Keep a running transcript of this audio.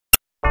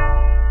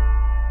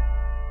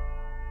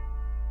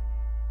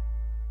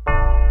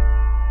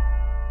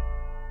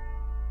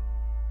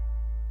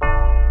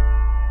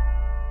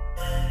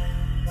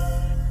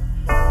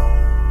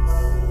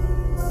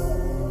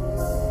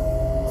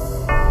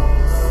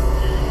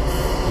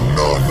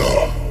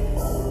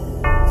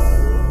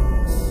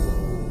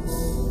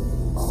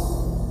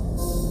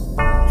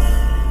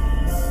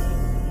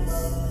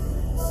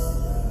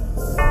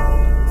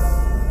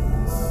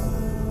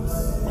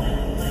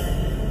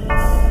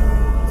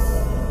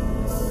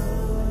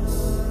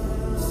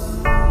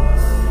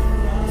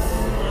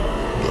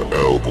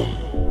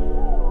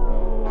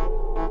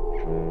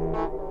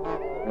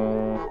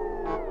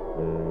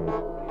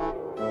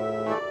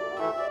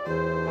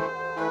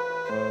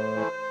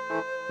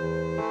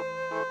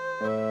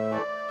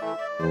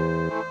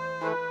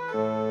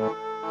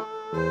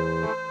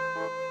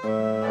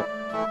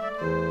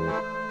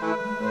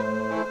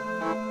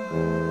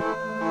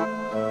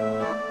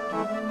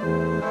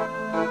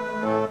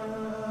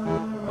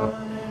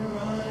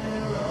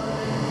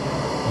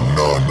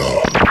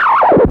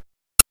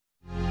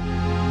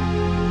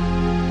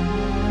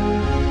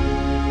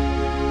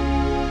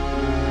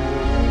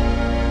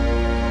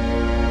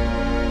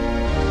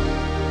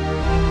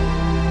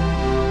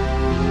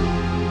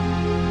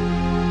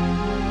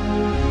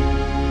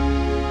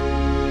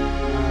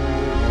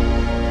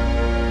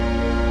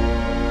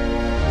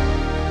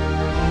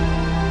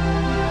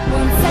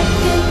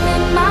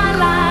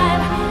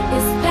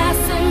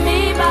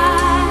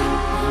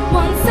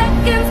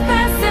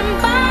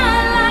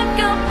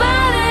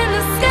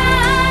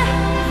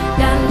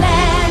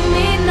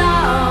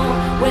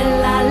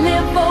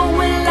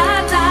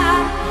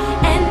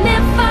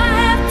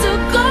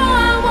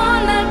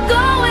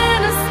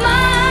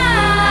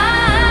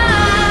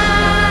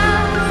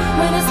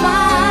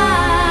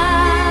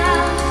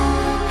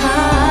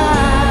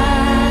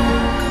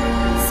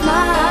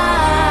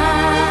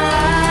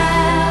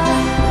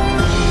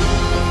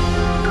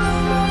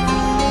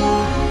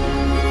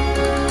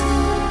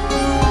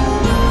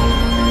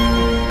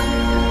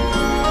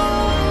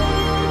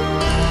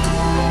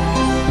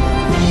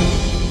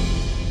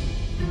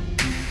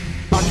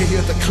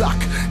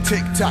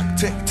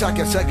Tick-tock,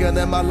 a second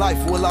in my life.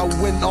 Will I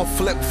win or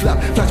flip-flop?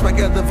 Flashback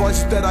at the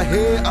voices that I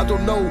hear, I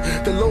don't know.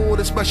 The Lord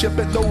is my ship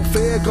and no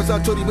fear, cause I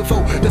told you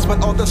before,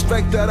 despite all the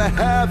strength that I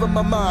have in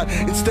my mind,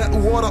 instead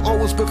water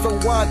always prefer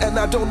wine, and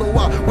I don't know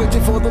why.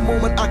 Waiting for the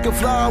moment I can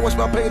fly, wash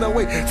my pain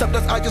away.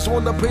 Sometimes I just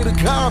wanna pray to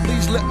God,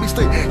 please let me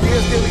stay.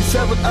 Years nearly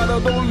 7, I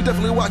don't know, you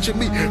definitely watching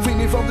me. Free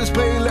me from this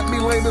pain, let me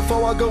lay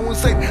before I go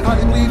insane. I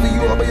believe in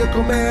you, obey your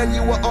command,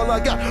 you are all I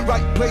got.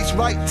 Right place,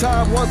 right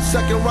time, 1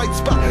 second, right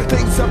spot.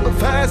 Things happen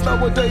fast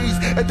nowadays,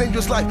 a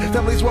dangerous life.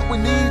 Family's what we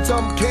need,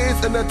 some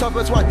kids and the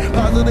toughest right.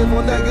 Positive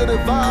or negative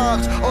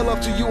vibes, all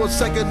up to you. A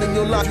second in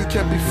your life, you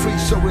can't be free,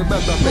 so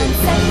remember me. 1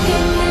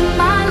 second in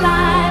my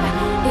life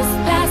is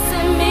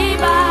passing me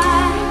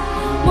by.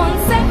 1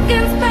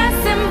 second's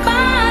passing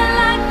by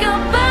like a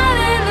bird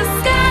in the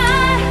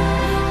sky.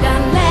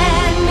 God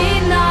let me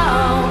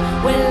know,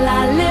 will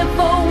I live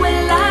or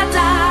will I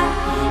die?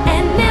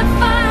 And if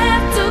I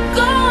have to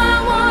go, I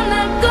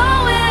wanna go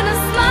in a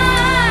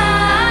smile.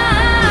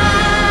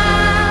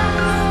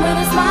 With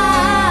a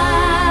smile,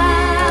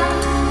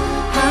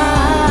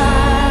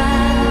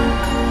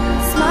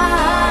 smile.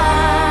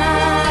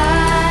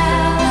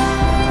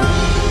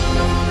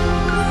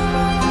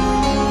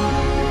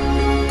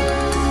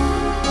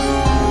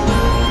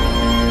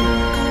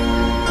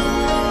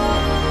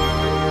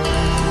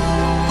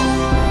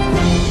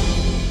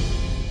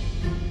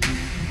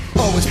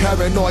 Always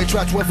paranoid,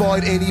 try to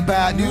avoid any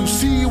bad news.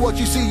 See what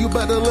you see, you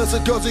better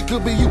listen, cause it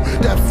could be you.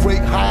 Death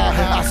rate high,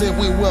 I said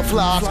we will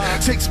fly.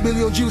 6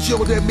 million Jews, yo,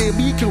 that made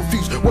me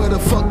confused. Where the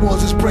fuck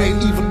was his brain?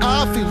 Even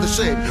I feel the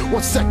same.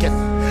 1 second,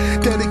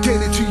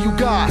 dedicated to you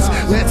guys.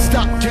 Let's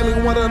stop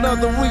killing one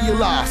another,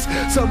 realize.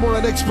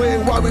 Someone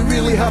explain why we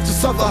really have to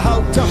suffer,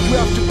 how tough we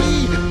have to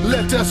be.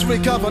 Let us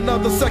recover.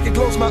 Another second,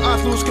 close my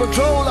eyes, lose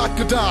control, I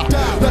could die.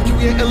 Lucky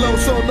we ain't alone,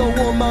 so no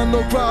woman,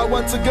 no cry.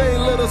 Once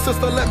again, little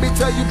sister, let me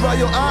tell you, dry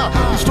your eye.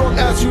 Be strong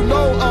as you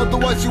know,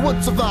 otherwise you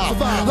won't survive.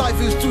 Life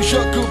is too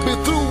short, could be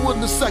through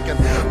in a second.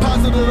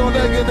 Positive or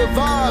negative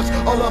vibes,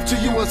 all up to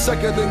you. 1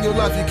 second in your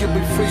life, you can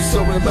be free, so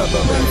remember me.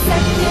 1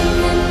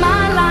 second in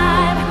my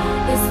life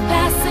is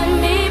passing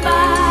me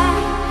by.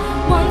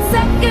 1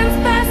 second's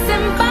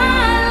passing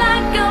by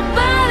like a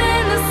bird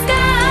in the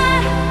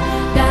sky.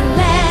 God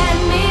let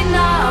me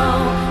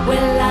know,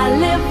 will I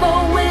live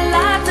or will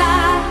I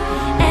die?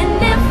 And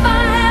if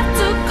I have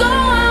to go,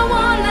 I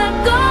wanna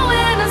go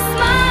in a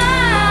smile.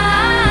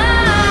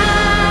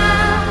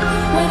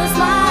 With a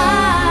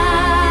smile,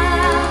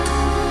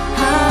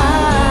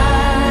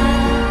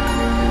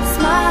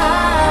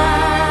 smile,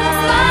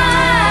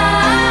 smile.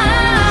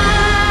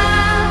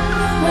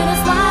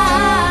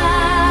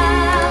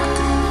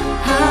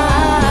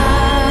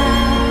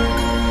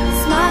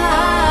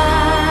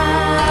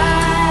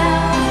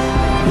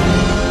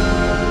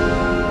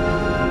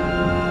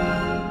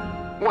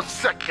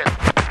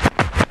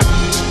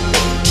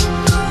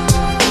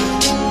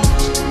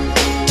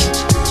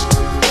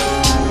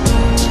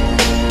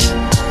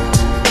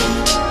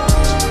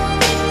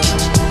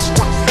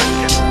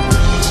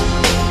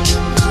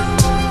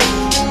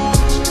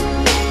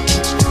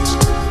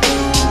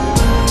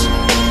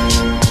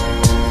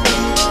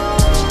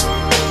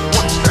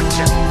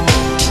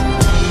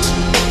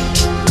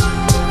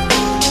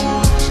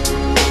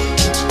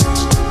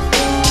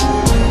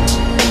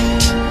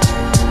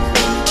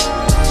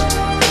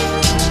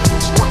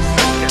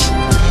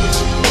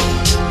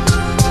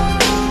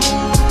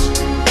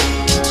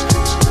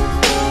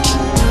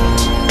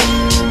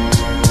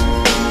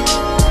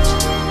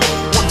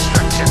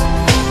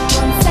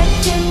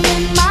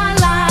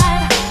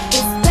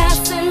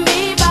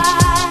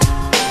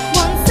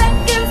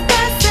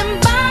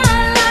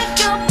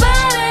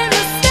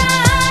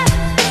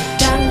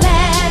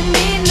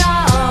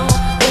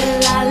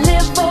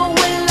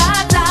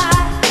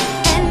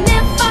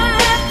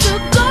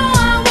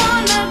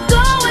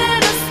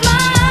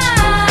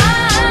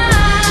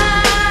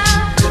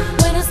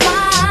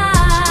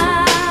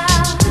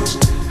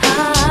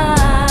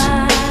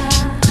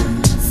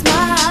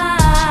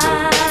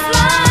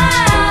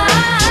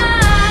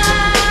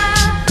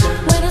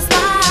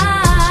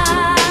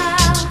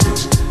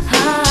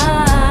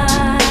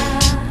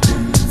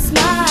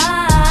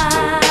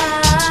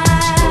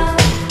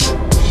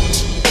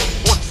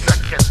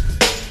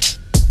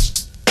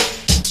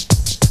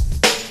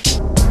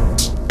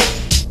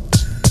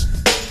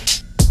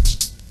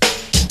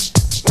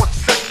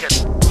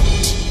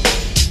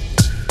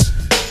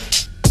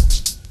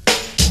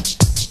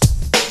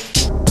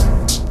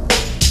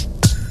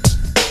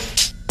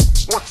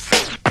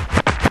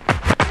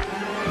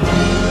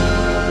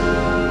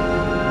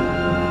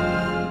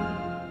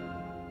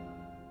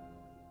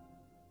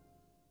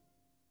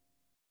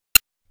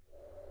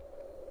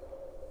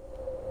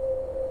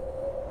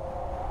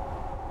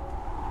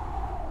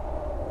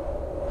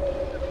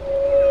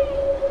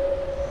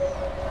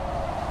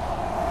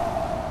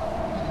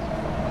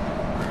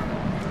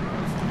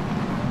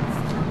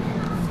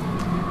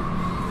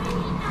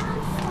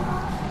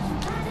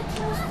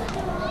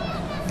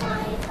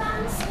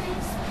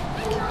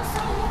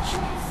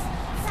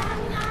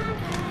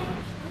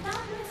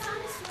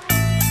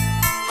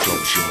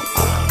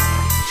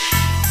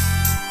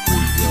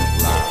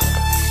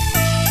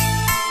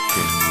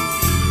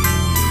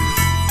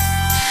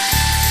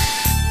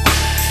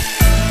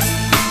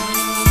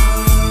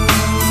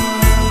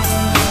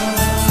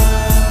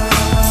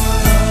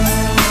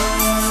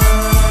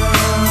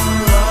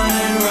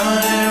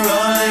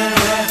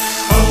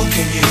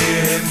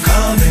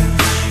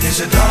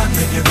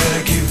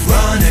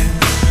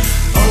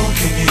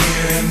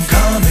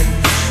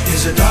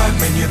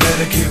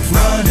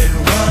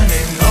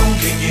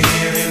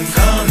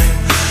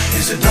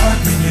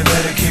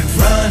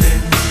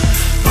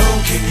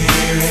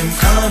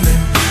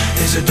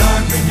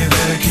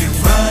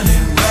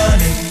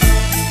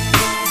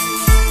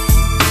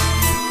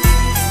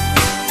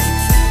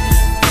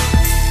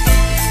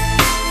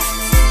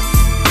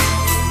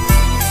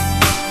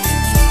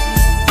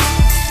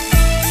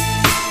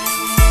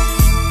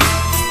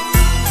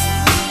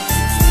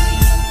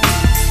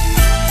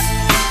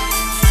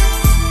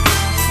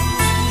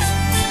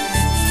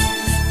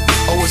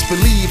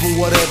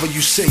 whatever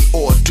you say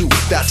or do,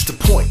 that's the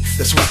point.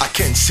 That's why I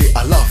can say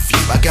I love you.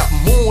 I got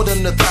more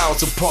than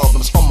 1,000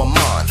 problems on my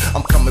mind.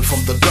 I'm coming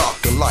from the dark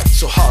and light,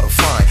 so hard to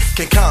find.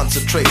 Can't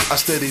concentrate, I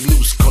steady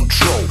lose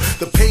control.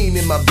 The pain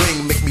in my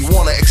brain make me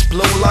wanna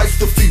explode like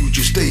the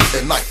future state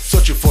at night,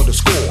 searching for the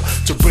score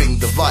to bring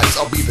the vibes.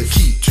 I'll be the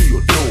key to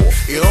your door.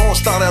 It all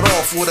started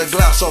off with a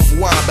glass of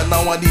wine, but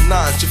now I need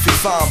 9 to feel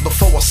fine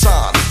before I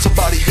sign.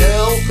 Somebody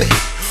help me,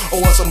 or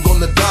else I'm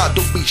gonna die.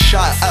 Don't be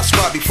shy, ask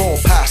why before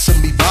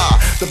passing me by.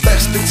 The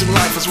best things in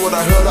life is what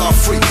I heard are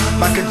free.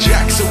 Michael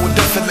Jackson will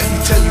definitely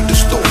tell you the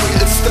story.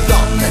 It's the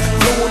dark man,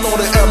 blowing on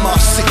the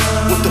MRC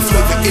with the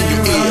flavor in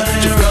your ear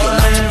to bring you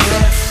not to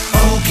play.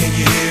 Oh, can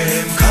you hear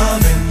him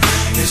coming?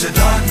 It's a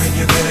dark man,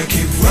 you better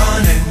keep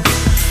running.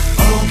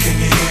 Oh, can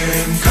you hear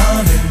him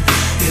coming?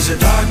 It's a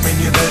dark man,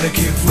 you better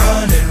keep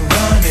running,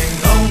 running.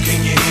 Oh,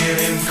 can you hear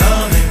him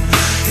coming?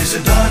 It's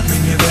a dark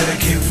man, you better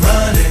keep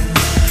running.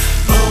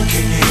 Oh,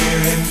 can you hear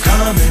him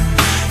coming?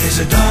 It's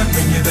a dark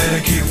man, you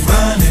better keep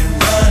running,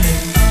 running.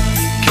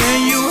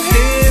 Can you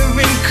hear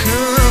him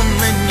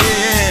coming?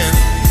 Yeah.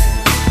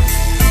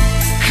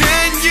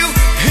 Can you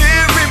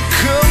hear him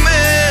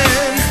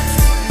coming?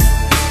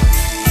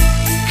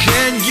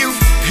 Can you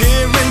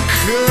hear him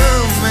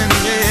coming?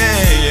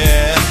 Yeah,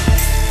 yeah.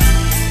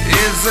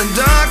 It's a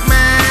dark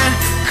man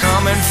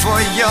coming for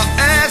your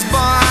ass, boy.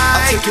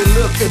 I take a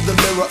look in the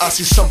mirror, I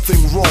see something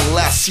wrong.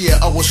 Last year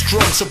I was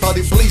strong,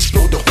 somebody please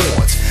blow the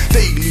horns.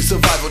 Daily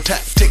survival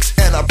tactics,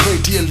 and I pray,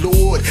 dear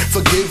Lord,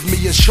 forgive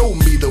me and show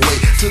me the way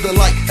to the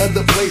light and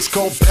the place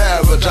called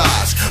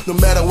paradise. No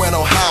matter when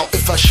or how,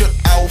 if I should,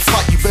 I'll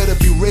fight. You better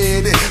be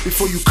ready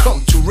before you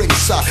come to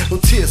ringside. No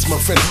tears, my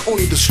friend,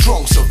 only the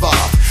strong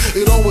survive.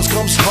 It always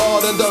comes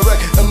hard and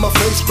direct in my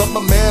face, but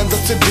my man,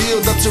 that's a deal,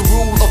 that's a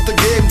rule of the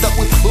game that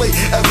we play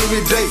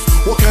every day.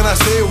 What can I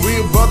say?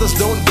 Real brothers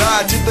don't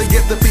die till they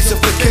get the piece of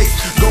the cake.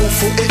 Go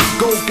for it,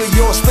 go get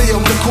yours, stay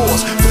on the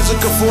course.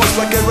 Physical force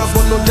like a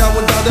rebel, no doubt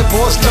without a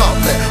pause. Stop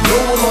man,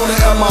 rolling on the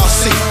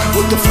MRC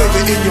with the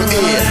flavor in your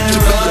ear to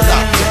be or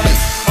not to be.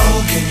 Oh,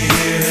 can you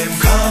hear him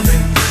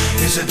coming?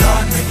 It's a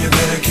dark man, you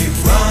better keep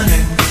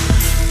running.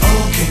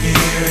 Oh, can you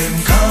hear him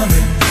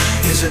coming?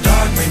 It's a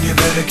dark man, you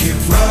better keep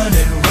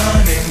running,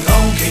 running.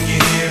 Oh, can you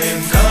hear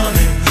him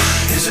coming?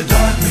 It's a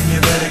dark man,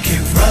 you better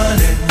keep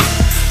running.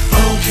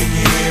 Oh, can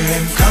you hear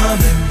him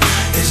coming?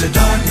 It's a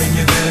dark man,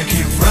 you better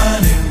keep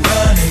running,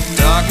 running.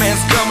 Dark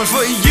man's coming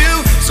for you,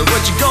 so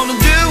what you gonna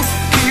do?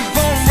 Keep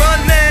on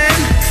running.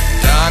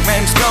 Dark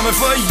man's coming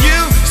for you,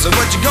 so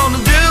what you gonna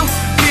do?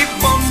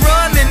 Keep on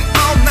running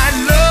all night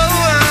long.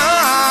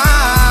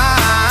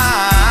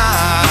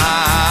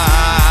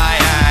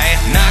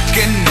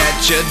 Knocking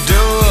at your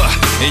door,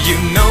 you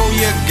know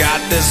you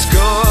got the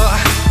score.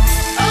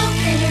 Oh,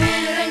 can you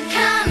hear him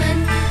coming?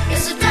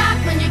 It's a dark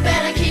man, you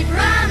better keep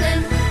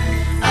running.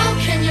 Oh,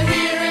 can you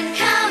hear him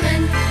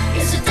coming?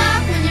 It's a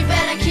dark man, you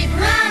better keep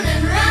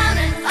running,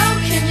 running. Oh,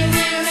 can you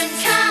hear him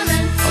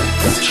coming?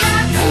 It's a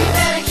dark man, you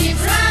better keep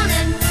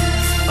running.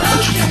 Oh,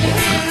 can you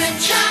hear him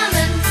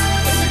coming?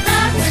 It's a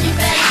dark man, you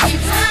better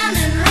keep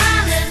running,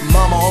 running.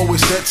 Mama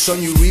always said,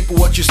 son, you reap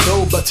what you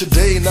sow. But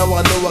today, now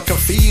I know I can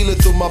feel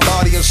it through my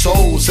body and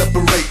soul.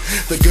 Separate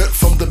the good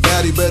from the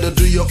bad, you better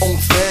do your own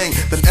thing.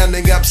 Then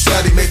ending up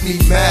sad, it make me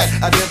mad.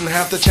 I didn't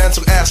have the chance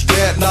to ask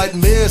dad.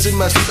 Nightmares in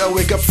my sleep, I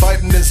wake up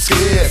fighting and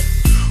scared.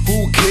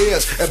 Who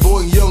cares? At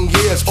boy in young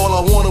years, all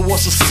I wanted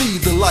was to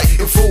see the light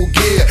in full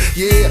gear.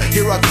 Yeah,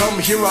 here I come,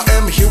 here I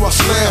am, here I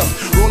slam.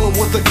 Rolling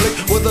with a click,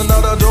 with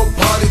another dope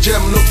party jam.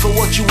 Look for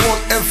what you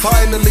want and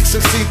finally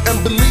succeed. And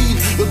believe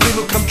your dream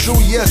will come true,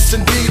 yes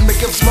indeed.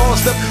 Make a small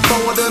step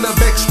forward and a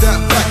big step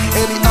back.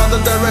 Any other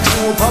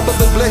direction will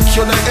probably blink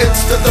your neck.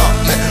 It's the dark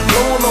man,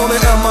 blowing on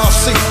the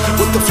MRC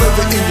with the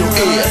flavor in your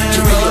ear to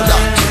be or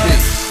not to be.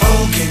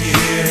 Oh, can you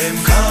hear him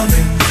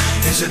coming?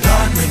 It's a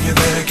dark man, you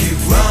better keep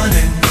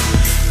running.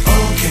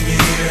 Oh, can you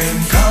hear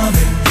him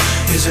coming?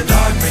 It's a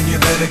dark man, you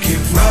better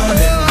keep running,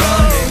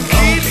 running.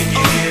 Oh, can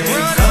you hear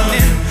him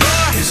coming?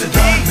 It's a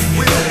dark man,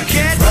 you better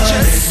keep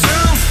running.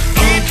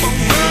 Oh, can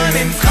you hear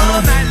him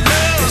coming?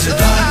 It's a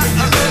dark man,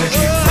 you better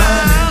keep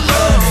running,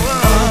 running.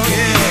 Oh,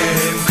 can you hear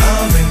him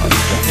coming?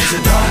 It's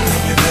a dark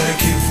man, you better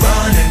keep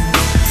running.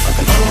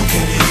 Oh,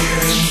 can you hear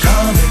him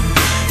coming?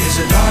 It's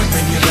a dark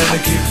man, you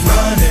better keep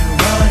running,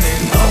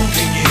 running. Oh,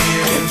 can you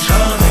hear him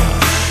coming?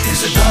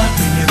 It's a dark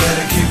man, you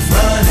better keep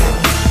running.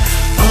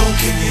 Oh,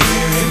 can you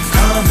hear him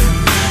coming?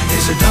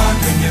 It's a dark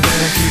man, you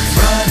better keep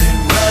running,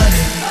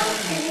 running. Oh,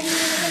 can you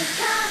hear him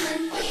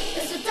coming?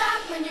 It's a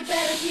dark man, you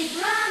better keep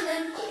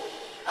running.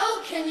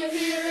 Oh, can you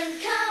hear him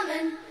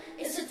coming?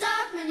 It's a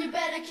dark man, you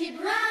better keep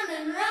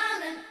running,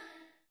 running.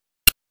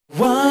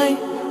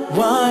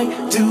 Why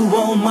do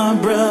all my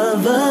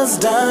brothers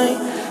die?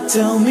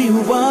 Tell me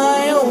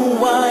why, oh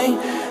why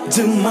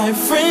do my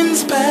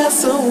friends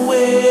pass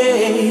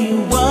away?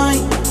 Why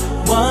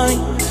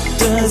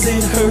does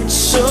it hurt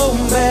so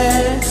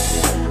bad?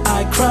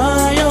 I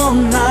cry all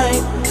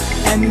night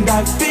and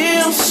I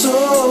feel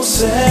so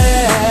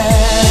sad.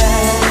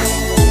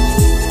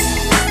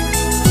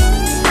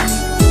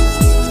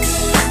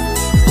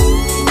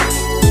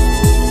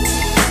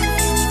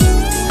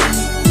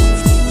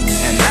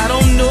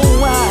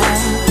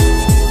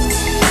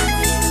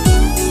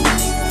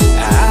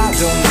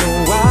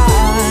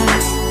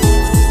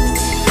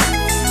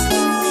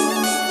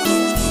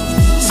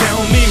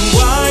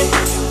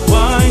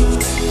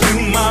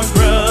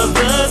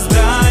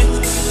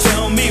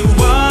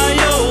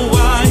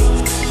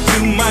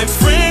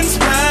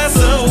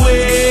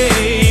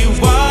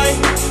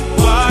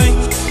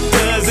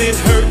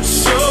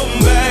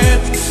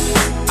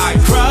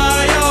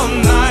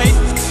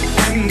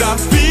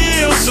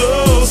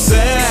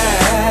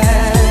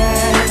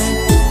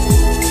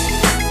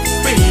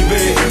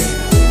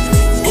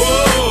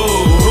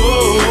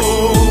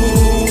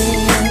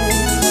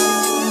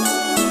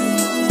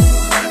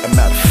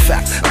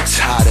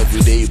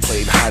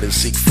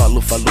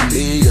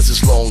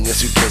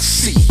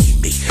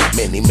 believe me.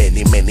 Many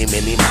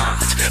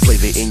minds.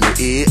 Flavor in your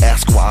ear,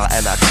 ask why,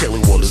 and I tell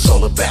you what it's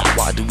all about.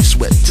 Why do we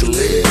sweat to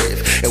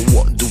live? And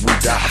what do we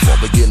die for?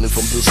 Beginning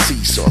from the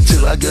seesaw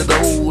till I get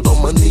old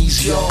on my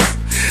knees, y'all.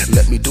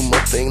 Let me do my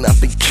thing, I've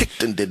been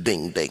kicked in the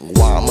ding-ding.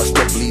 Why must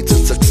I bleed to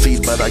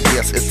succeed? But I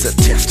guess it's a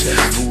test.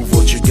 Prove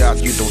what you got,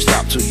 you don't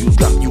stop till you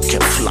drop, you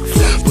can flop.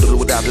 Put it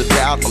without a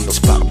doubt on the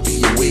spot,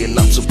 be aware,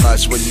 not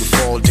surprised when you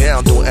fall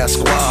down. Don't ask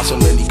why, so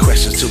many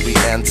questions to be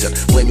answered.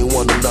 Blaming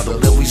one another,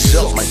 the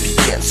result might be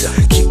cancer.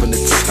 Keeping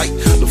it tight,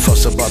 the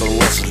fuss about a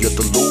lesson. Let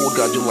the Lord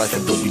guide your life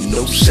and there'll be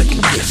no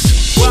second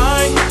guessing.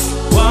 Why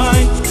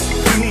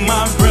do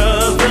my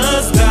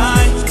brothers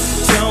die?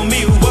 Tell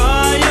me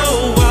why,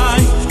 oh why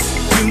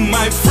do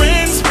my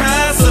friends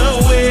pass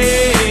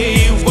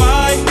away?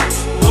 Why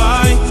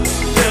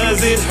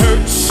does it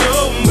hurt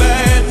so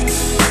bad?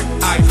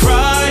 I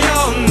cry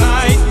all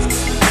night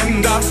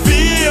and I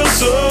feel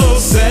so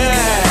sad.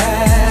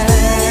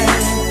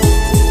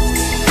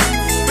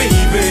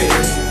 Baby,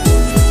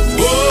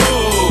 whoa,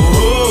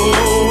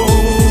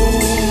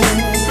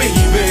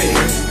 baby,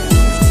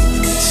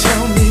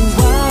 tell me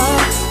why.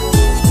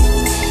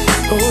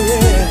 Oh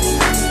yeah,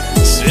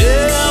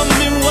 tell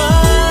me why.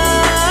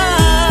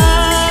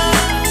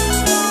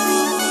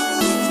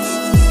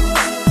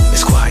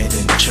 It's quiet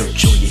in the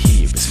church, all you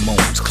hear is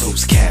moans.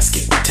 Closed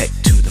casket,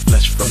 protect to the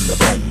flesh from the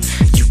bone.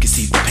 You can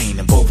see the pain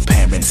in both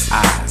parents'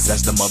 eyes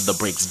as the mother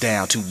breaks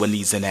down to her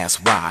knees and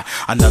asks why.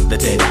 Another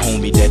dead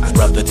homie, dead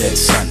brother, dead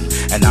son,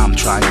 and I'm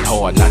trying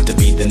hard not to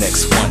be the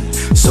next one.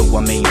 So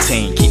I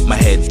maintain, keep my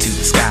head to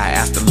the sky.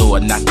 Ask the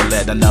Lord not to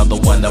let another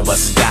one of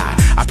us die.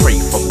 I pray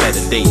for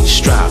better days,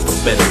 strive for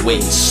better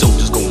ways.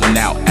 Soldiers going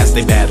out as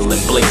they battle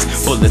and blaze.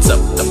 Bullets up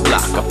the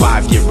block, a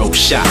 5-year-old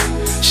shot.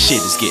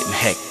 Shit is getting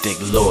hectic,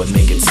 Lord,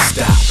 make it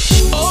stop.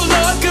 Oh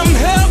Lord, come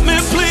help me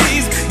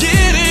please,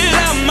 get it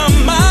out my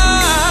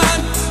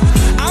mind.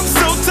 I'm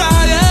so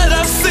tired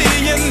of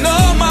seeing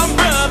all my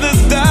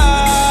brothers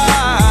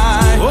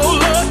die. Oh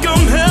Lord,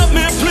 come help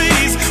me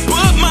please,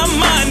 put my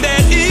mind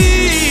at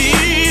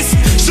ease,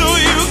 so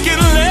you can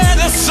let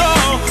us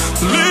all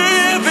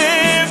live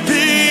in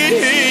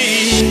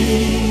peace.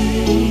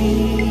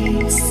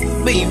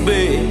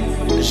 Baby,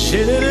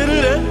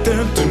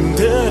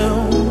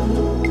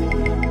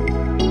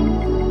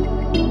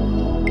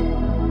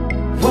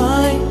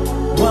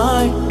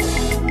 why?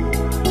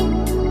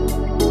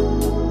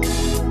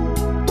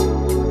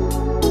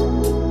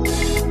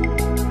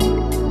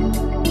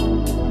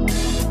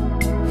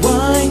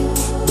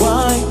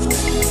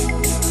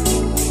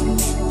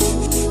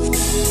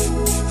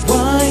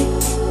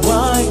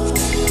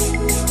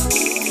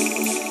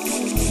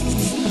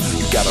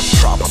 Got a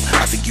problem,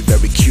 I think you're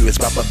very curious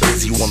about my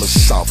biz, you wanna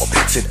solve them.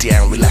 Sit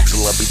down, relax,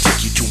 and let me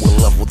take you to a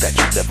level that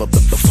you've never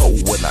been before.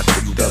 When I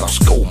tell you that I'll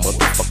scold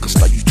motherfuckers,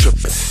 now you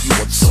tripping, you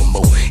want some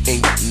more.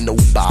 Ain't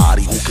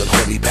nobody who can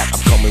hold me back. I'm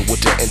coming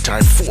with the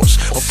entire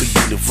force of the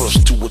universe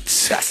to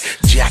attack.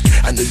 Jack,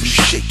 I know you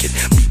shaking,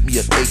 meet me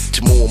at 8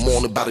 tomorrow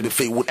morning, about to be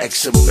filled with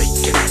eggs and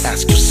bacon.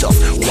 Ask yourself,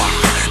 why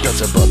does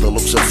a brother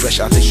look so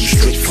fresh? I take you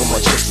straight from my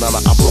chest, now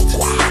I block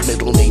why.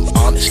 Middle name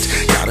honest,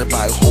 got it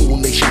by a whole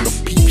nation of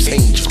peeps,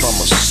 angels from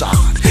a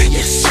side.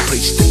 Yes,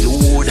 praise the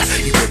Lord,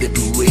 you better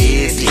be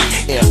ready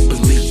and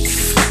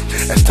believe.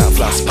 As time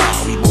flies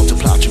by, we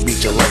multiply to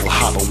reach a level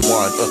high. But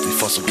why on earth we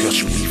fuss and curse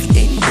you leave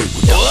anyway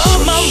without all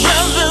my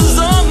brothers,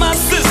 all my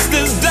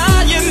sisters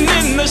dying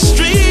in the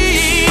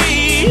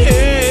street,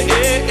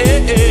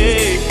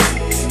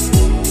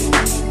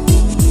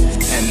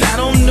 and I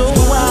don't know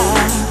why.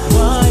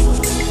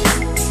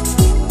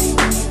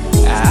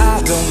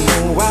 I don't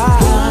know why.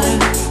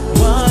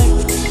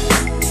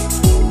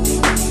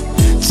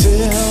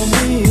 Tell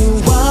me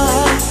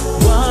why,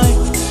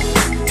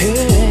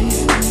 hey,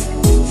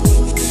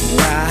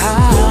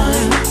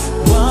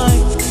 why?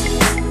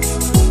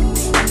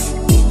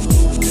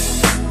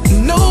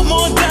 No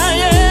more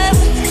dying,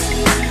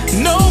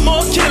 no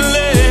more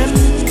killing,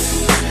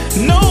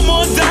 no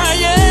more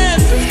dying,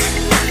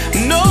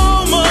 no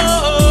more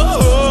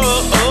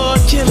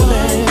killing.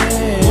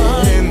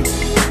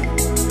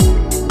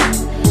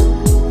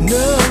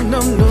 No.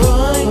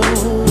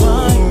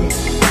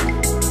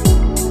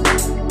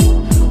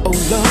 Oh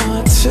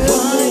Lord, tell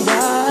me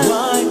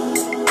why.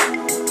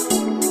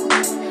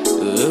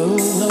 Oh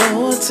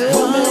Lord,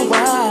 tell me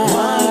why.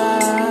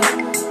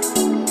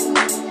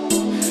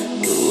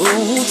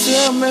 Oh,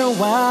 tell me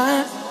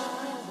why.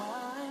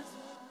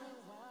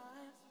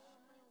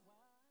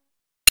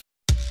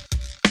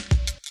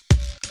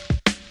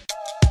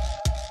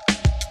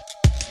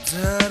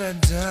 Da da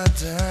da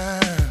da.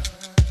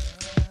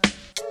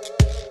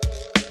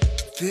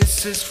 This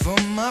is for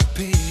my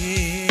people.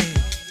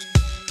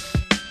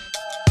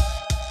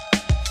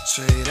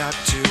 Straight out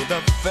to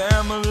the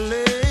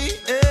family.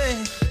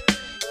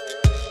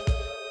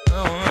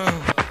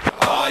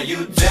 Are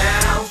you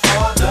down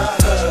for the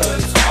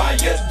hoods? Are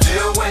you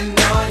doing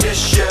on your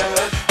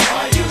shirt?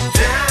 Are you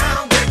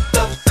down with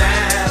the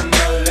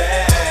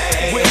family?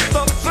 With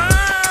the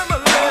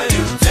family. Are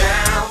you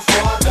down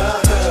for the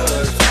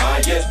hoods?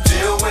 Are you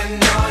doing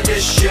on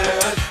your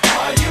shirt?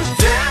 Are you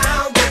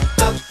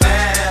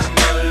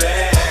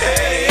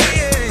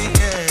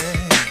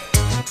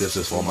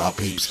is for my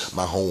peeps,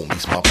 my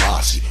homies, my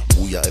posse.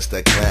 Booyah is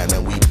the clan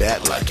and we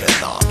bad like an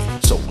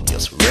army.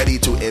 Soldiers ready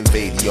to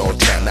invade your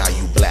town. Now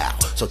you blow,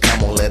 so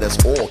come on, let us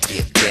all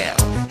get down.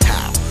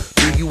 How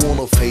do you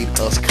wanna fade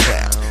us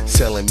clown?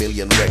 Selling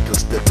million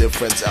records, the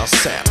difference our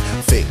sound.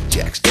 Fake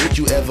jacks, don't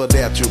you ever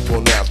dare to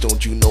pronounce.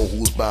 Don't you know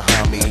who's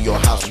behind me in your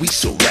house we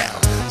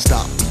surround?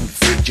 Stop being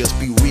fake, just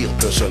be real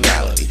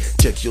personality.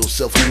 Check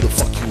yourself, who the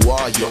fuck you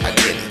are, your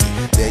identity.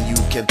 Then you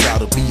can try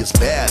to be as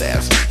bad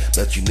as me,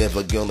 but you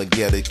never gonna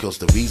get it, cause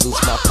the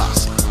reason's my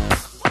posse.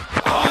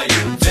 Are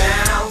you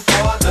down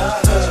for the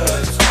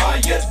hoods? Are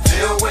you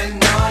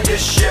doing all your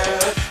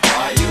shit?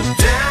 Are you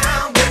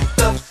down with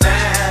the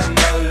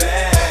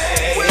family?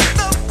 With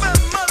the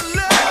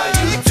family. Are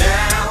you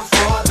down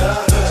for the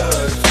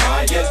hoods?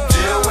 Are you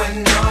doing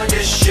all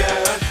your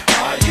shit?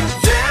 Are you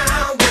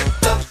down with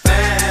the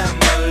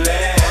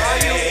family? Are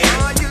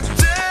you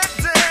down?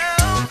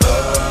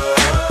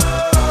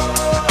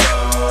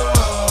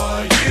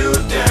 Are you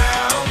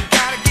down?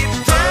 Gotta get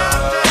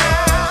down.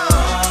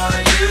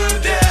 Are you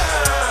down?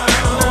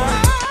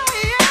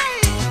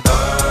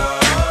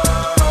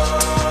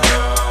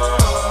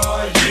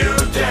 Are you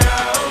down? Are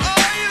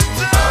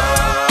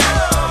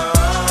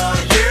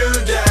you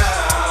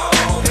down?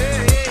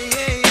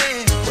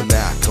 When I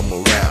come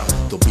around,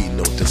 there'll be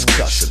no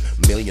discussion.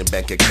 Million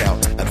bank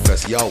account, at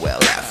first y'all were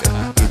laughing.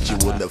 Hit you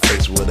in the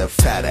face with a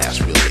fat ass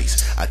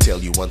release. I tell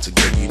you once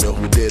again, you know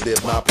who did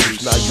it, my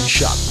peeps. Now you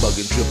shot,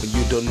 bugging, tripping,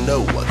 you don't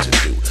know what to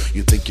do.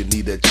 You think you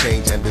need a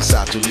change and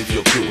decide to leave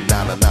your crew.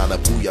 Nana, nana,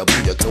 booyah,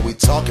 booyah, can we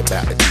talk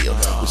about a deal?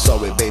 We're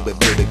sorry, baby,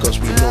 baby, cause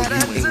we know you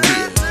ain't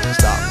real.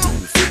 Stop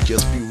being fake,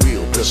 just be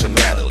real,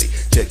 personality.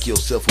 Check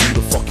yourself, who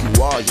the fuck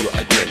you are, your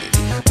identity.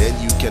 Then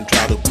you can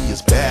try to be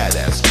as bad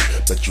as me,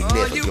 but you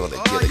never gonna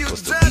get it,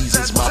 cause the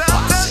reason's my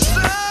posse.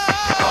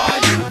 Are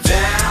you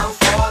down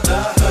for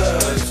the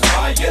hoods?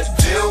 Are you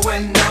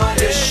doing all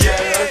your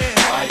shit?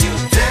 Are you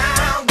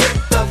down with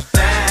the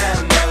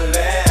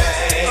family?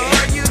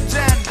 Are you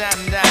down?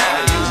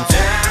 Are you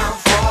down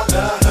for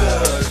the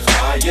hoods?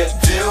 Are you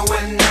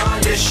doing all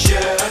your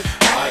shit?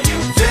 Are you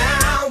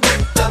down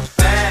with the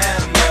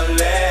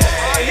family?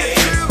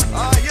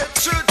 Are you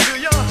true to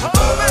your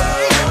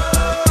homie?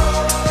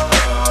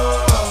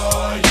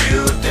 Are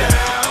you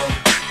down?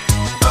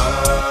 Are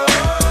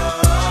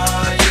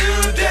you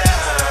down?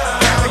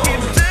 Gotta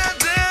get down.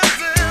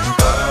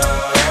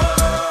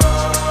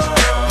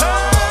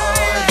 Are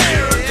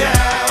you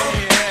down?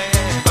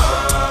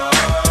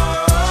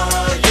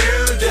 Are you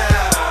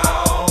down?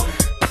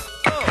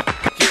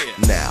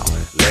 Now,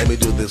 let me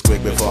do this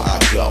quick before I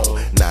go.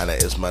 Nana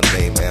is my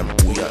name and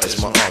Booyah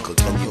is my uncle.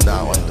 Can you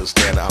now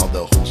understand how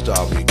the whole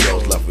story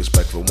goes? Love,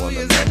 respect for one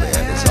another,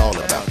 and it's all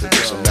about the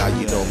good. So now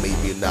you know me,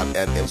 you're not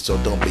an imp, so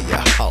don't be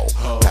a hoe.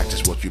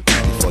 Practice what you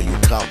preach before you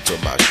come to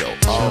my show.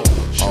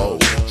 Oh,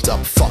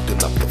 stop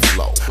fucking up the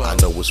flow. I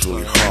know it's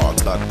really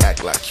hard, but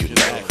act like you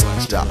know.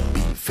 Stop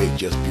being fake,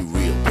 just be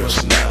real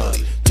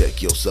personality.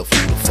 Check yourself,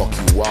 who the fuck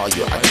you are,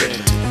 your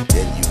identity.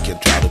 Then you can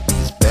try to be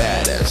as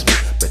bad as me,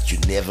 but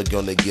you're never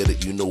gonna get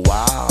it. You know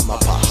why? My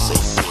posse.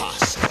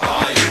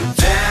 Are you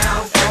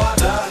down for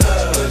the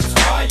hoods?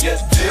 Are you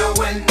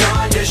doing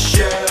all your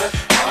shit?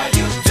 Are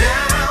you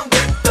down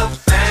with the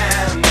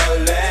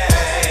family?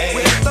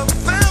 With the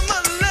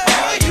family.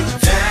 Are you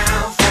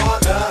down for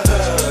the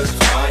hoods?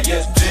 Are you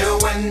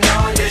doing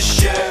all your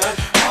shit?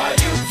 Are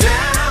you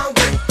down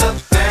with the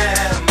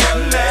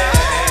family?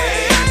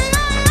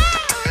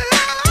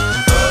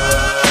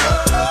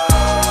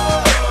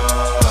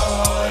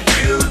 Are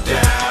you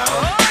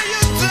down? Are you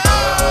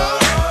down?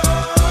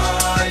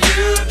 Are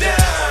you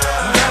down?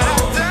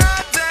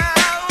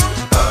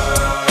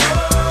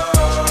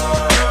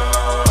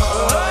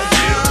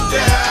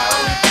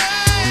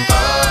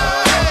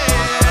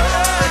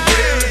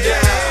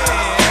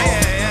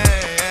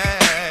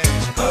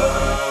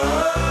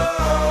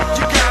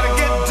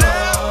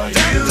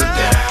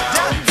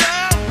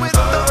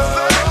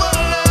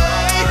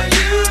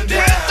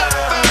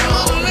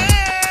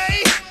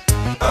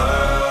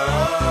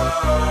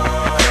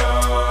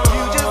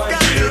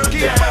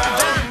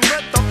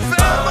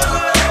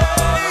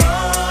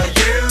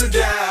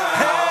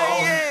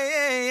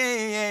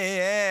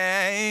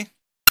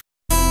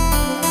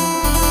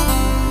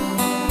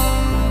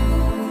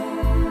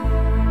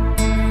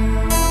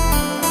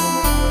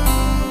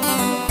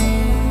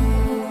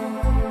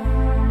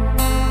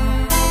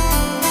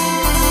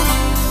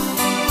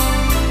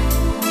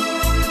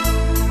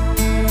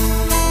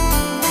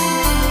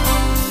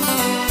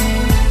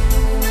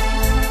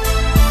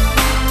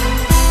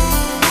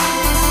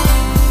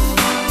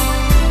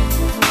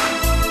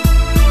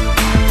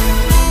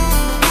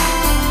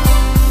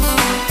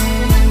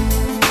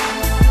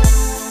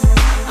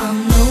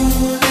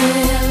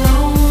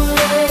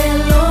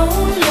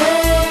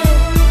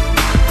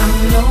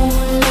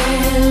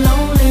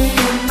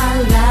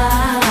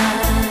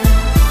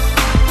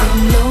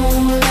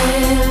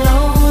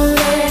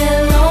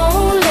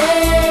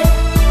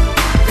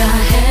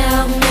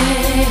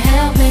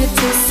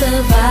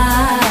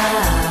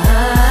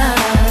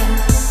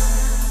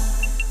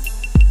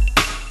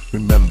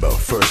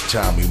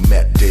 time we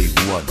met, day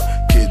one.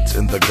 Kids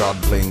in the garden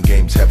playing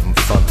games, having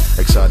fun.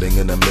 Exciting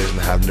and amazing,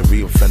 having a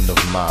real friend of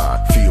mine.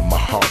 Feel my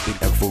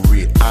heartbeat and for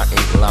real, I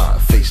ain't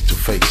lying. Face to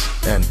face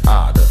and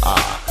eye to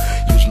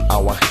eye. Using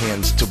our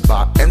hands to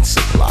buy and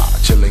supply.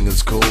 Chilling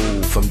is cool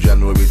from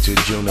January to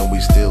June, and we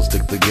still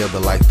stick together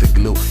like the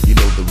glue. You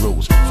know the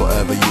rules,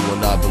 forever you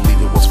and I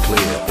believe it was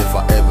clear. If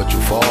I ever to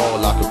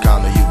fall, I could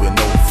count on you with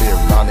no fear.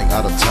 Running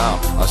out of time,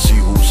 I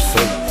see who's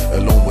fake.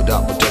 Alone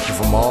without protection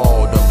from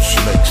all them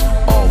snakes.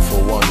 All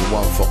for one,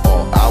 one for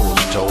all. I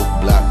was told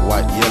black,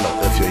 white, yellow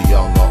if you're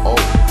young or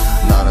old.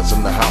 Nana's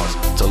in the house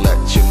to let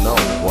you know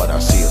what I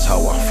see is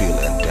how I feel,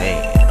 and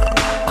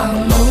damn,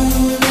 I'm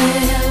lonely.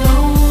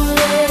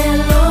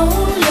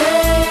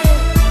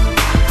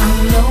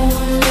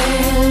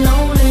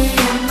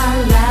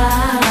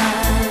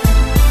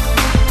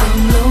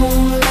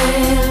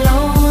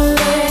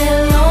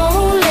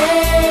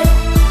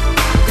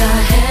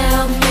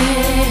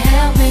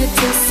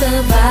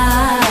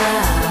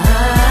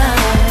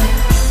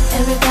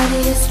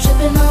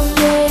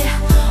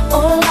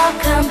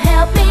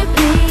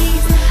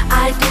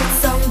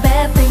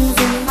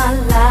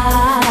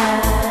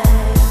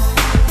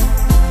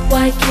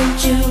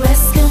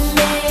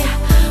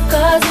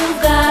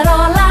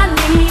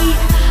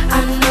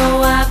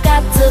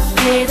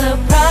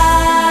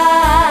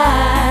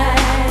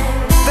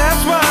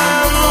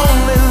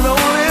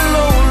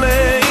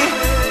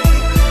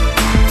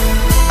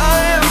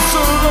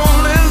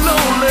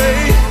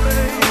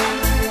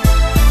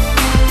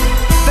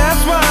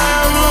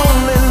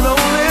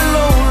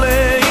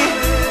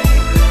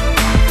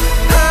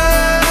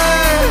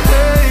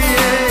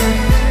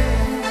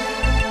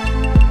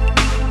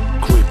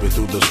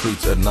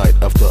 At night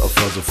after a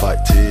fuzzy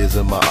fight, tears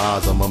in my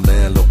eyes, I'm a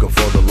man looking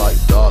for the light,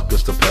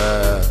 darkest the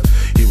path.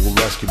 He will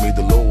rescue me,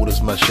 the Lord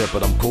is my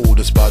shepherd. I'm cool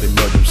despite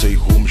emergency,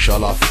 whom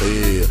shall I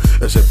fear?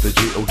 Except the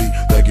G.O.D.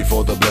 Thank you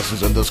for the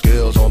blessings and the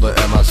skills on the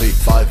MIC.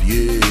 5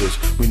 years,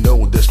 we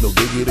know there's no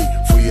diggity,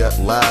 free at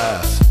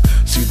last.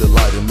 See the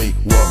light in me,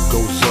 what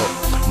goes up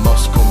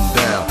must come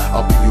down.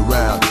 I'll be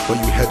around when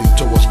you heading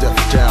towards death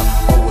town.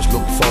 Always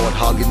look forward,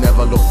 hardly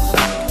never look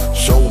back.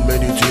 So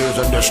many tears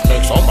and the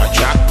snakes on my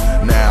jack.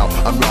 Now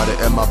I'm riding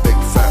in my big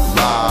fat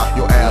lie.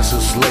 Your ass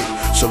is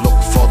late, so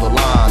look for the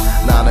line.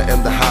 Nana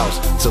in the house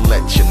to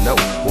let you know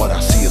what I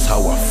see is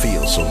how I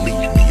feel, so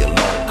leave me alone.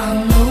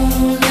 I'm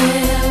lonely,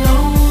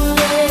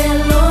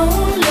 lonely,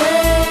 lonely.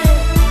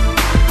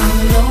 I'm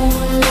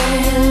lonely,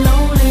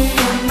 lonely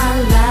in my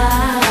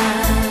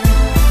life.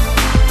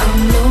 I'm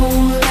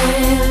lonely,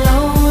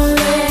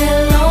 lonely,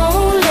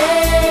 lonely.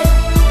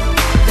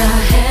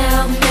 God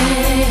help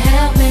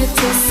me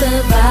to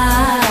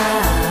survive.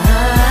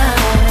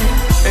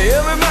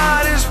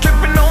 Everybody's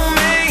tripping on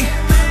me.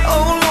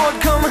 Oh Lord,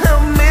 come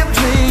help me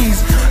please.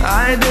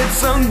 I did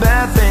some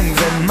bad things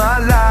in my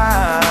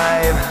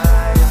life.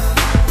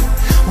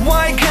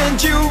 Why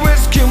can't you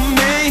rescue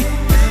me?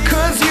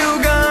 'Cause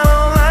you got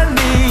all I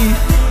need.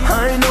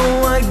 I know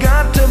I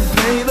got to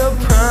pay the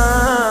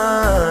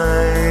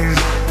price.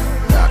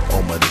 Knock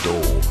on my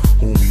door,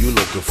 whom you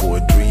looking for, a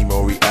dream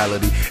or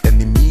reality?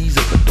 Enemies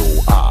at the door,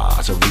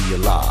 eyes I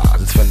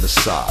realize it's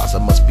fantasize. I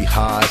must be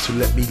high, so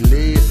let me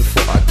live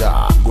before I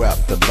die. Grab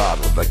the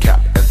bottle, the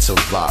cap, and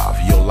survive.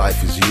 Your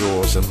life is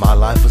yours and my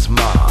life is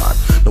mine.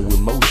 No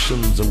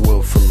emotions, a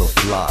world full of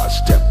lies.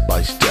 Step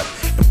by step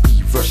and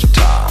be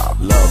versatile.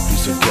 Love,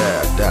 peace, and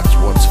care, that's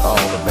what it's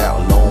all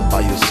about. Alone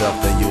by yourself,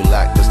 then you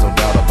lack, there's no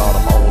doubt about.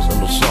 I'm always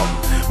into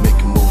something,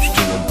 making moves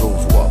to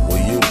improve. What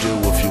will you do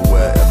if you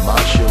wear in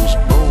my shoes?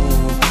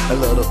 Boom, a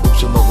little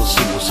oops, another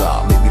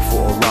suicide. Maybe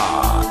for a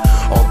ride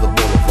on the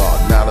boulevard.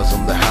 Now that's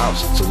in the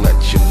house to let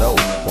you know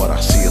what I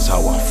see is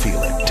how I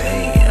feel, and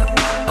damn,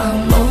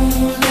 I'm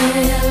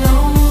lonely,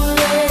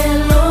 lonely,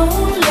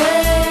 lonely.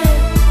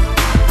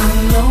 I'm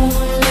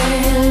lonely,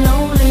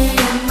 lonely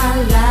in my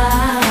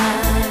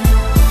life.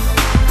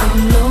 I'm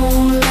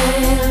lonely,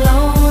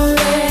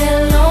 lonely,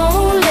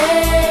 lonely.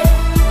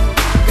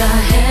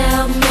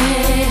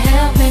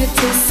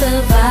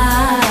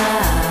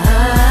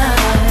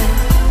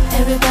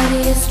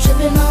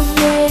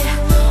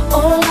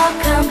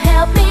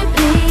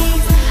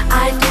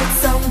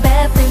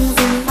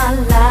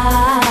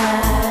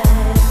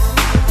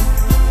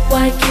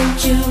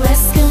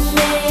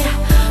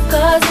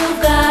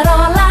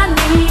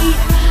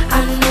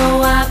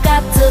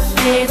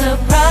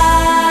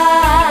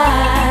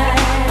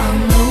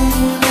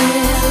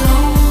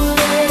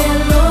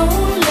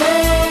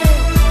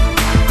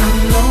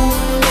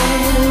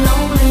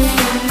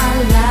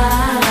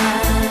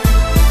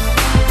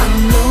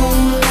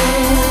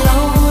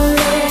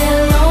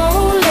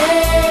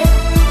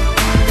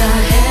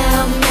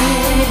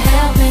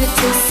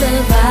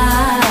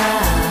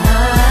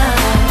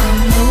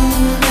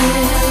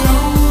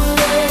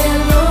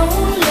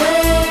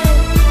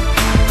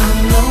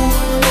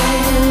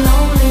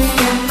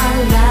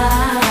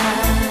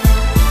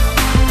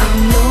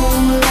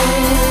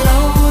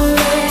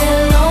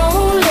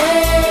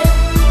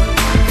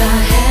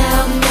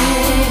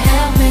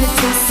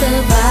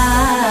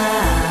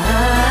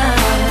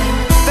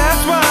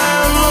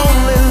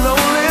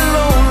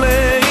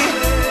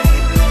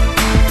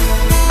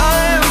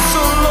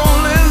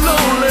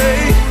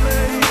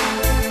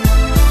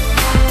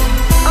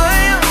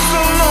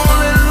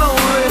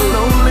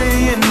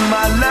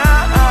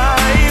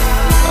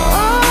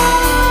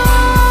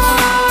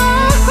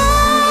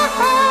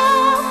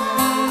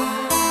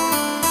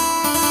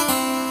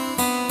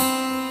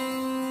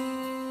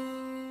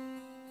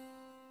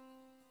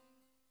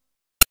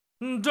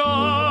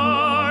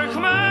 Darkman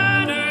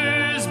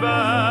is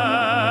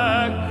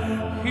back.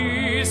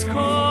 He's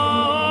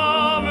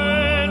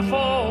coming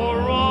for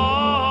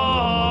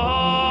right.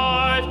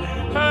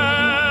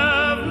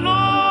 Have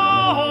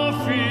no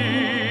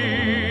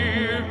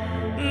fear.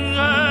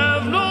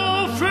 Have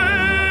no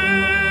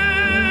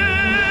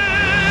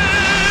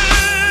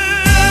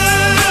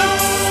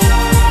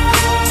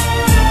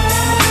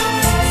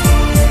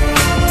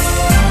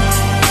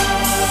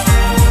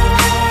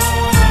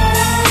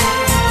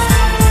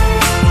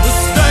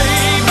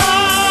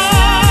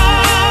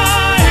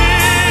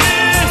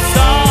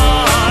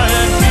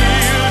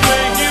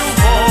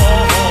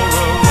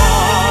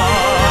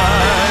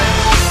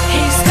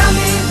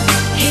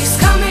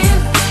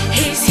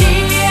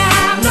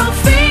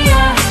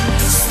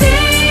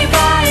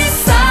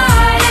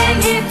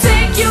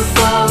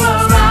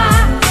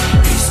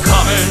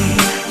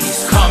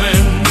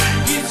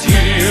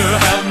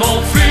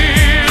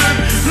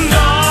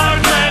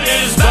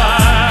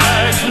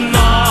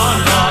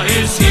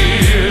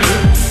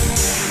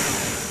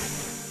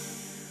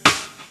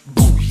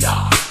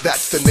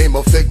That's the name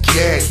of the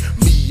gang.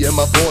 Me and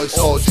my boys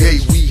all day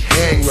we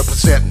hang,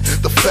 representing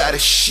the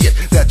fattest shit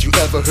that you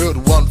ever heard.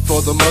 One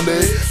for the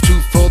money, two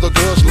for the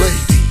girls,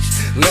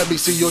 ladies. Let me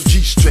see your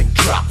G-string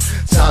drop.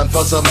 Time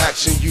for some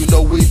action, you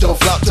know we don't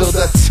flop to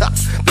the top.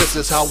 This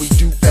is how we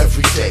do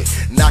every day,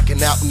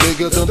 knocking out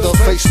niggas in the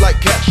face like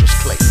Cassius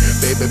Clay.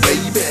 Baby,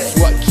 baby,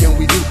 what can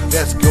we do?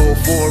 Let's go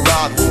for a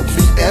ride with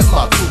me and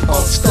my crew.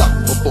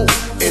 Unstoppable,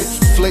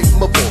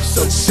 inflammable,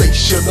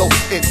 sensational,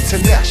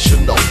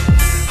 international.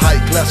 High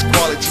class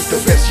quality,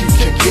 the best you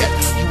can get.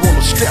 You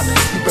wanna step,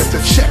 you better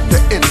check the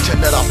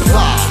internet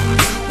apply.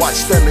 Why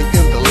standing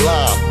in the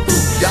line?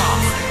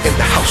 Booyah, in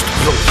the house to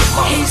blow your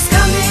mind. He's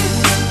coming,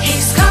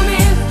 he's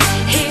coming,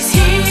 he's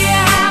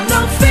here, have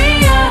no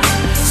fear.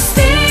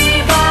 Stay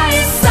by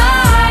his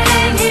side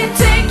and he'll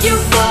take you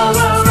for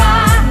a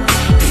ride.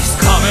 He's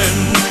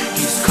coming,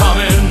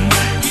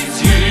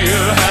 he's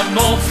here, have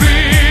no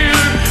fear.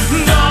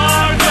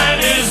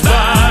 Darkman is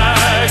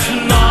back,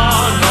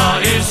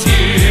 Nana is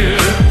here.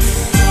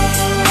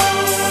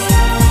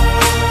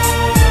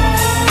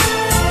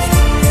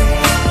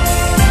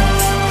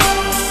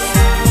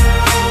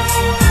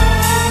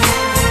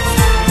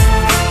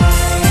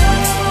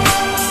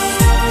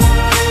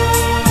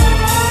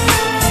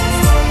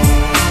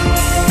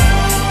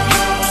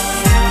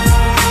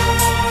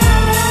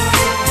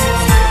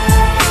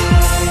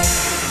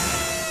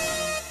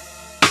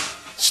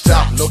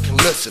 Stop, look and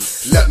listen,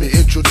 let me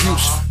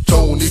introduce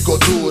Tony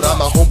Gordura,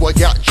 my homeboy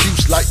got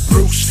juice like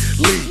Bruce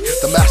Lee,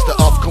 the master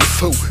of Kung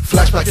Fu.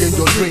 Flashback in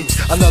your dreams,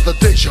 another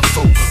deja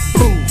vu.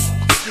 Boo!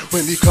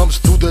 When he comes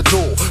through the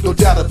door, no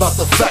doubt about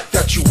the fact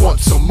that you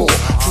want some more.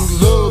 True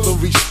love and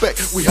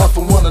respect we have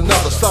for one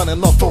another.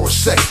 Signing off for a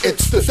sec,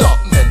 it's the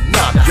Darkman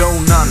Nana. Yo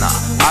Nana,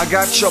 I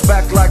got your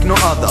back like no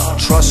other.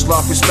 Trust,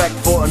 love, respect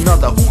for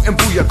another. Who and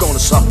Booyah gonna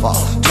suffer?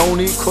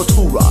 Tony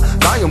Coutura,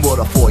 dying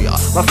water for ya.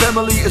 My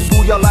family is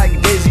Booyah like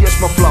Daisy is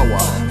my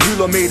flower.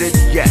 Beulah made it,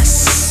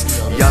 yes.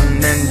 Yan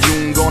and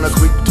June gonna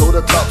creep to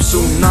the top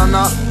soon.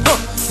 Nana,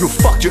 you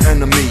fucked your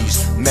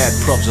enemies. Mad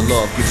props and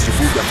love gives you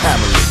Booyah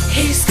family.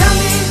 He's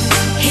coming,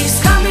 he's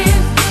coming,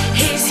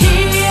 he's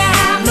here,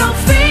 have no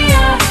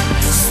fear.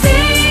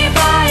 Stay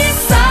by his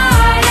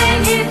side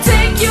and he'll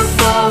take you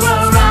for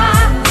a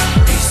ride.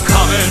 He's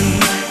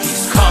coming,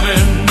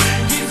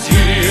 he's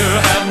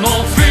here, have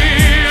no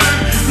fear.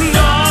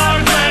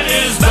 Darkman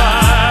is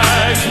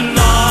back,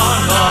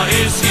 Nana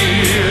is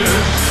here.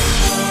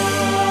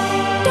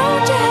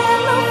 Don't you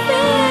have no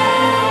fear.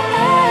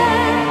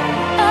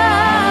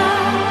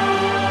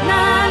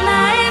 Nana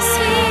is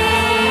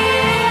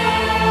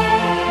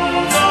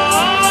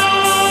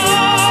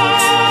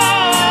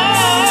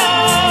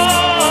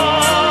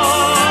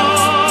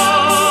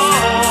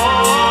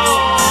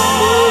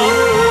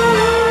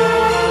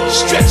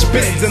Stretch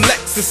Benz and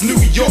Lexus, New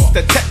York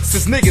to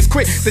Texas. Niggas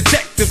quick to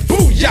check this.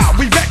 Booyah,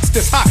 we vex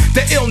this hot.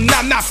 The ill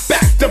Nana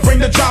back to bring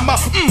the drama.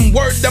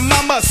 Word to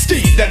mama,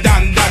 ski da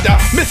dan da da.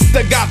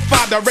 Mr.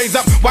 Godfather, raise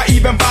up, why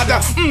even bother?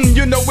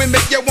 You know we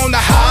make you wanna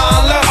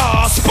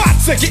holler.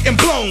 Spots are getting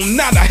blown.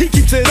 Nana, he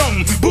keeps it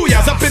on.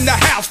 Booyah's up in the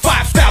house,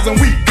 5,000,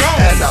 we gone.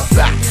 And I'm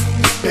back,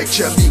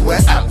 picture me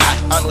where I'm at.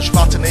 Arnold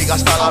Schwarzenegger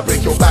style, I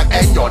break your back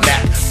and your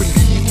neck.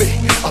 Believe me,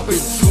 I've been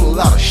through a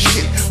lot of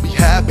shit. Be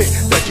happy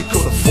that you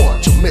could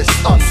afford to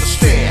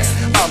misunderstand.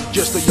 I'm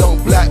just a young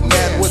black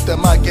man with the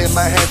mic in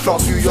my hand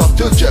from New York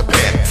to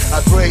Japan. I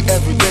pray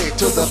every day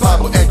to the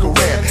Bible and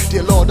Quran.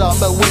 Dear Lord, I'm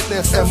a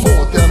witness and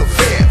more than a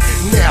fan.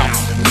 Now,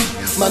 me,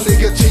 my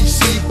nigga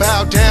TC,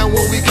 bow down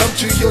when we come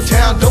to your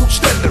town. Don't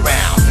stand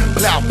around.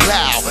 Blow,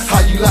 blow,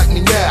 how you like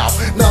me now?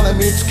 Now that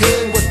means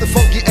king with the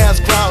funky ass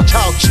crowd.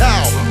 Chow,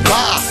 chow,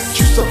 why?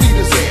 Choose a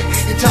leaders in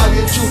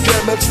Italian to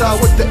German style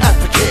with the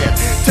African.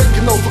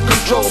 Taking over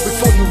control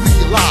before you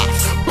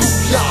realize.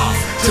 Booyah,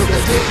 till the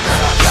day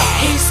that I die.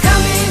 He's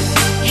coming,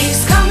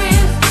 he's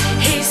coming,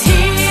 he's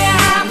here,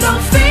 have no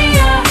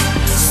fear.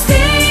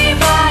 Stay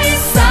by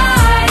his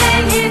side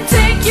and he'll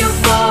take you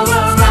for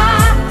a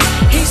ride.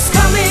 He's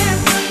coming,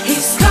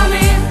 he's coming.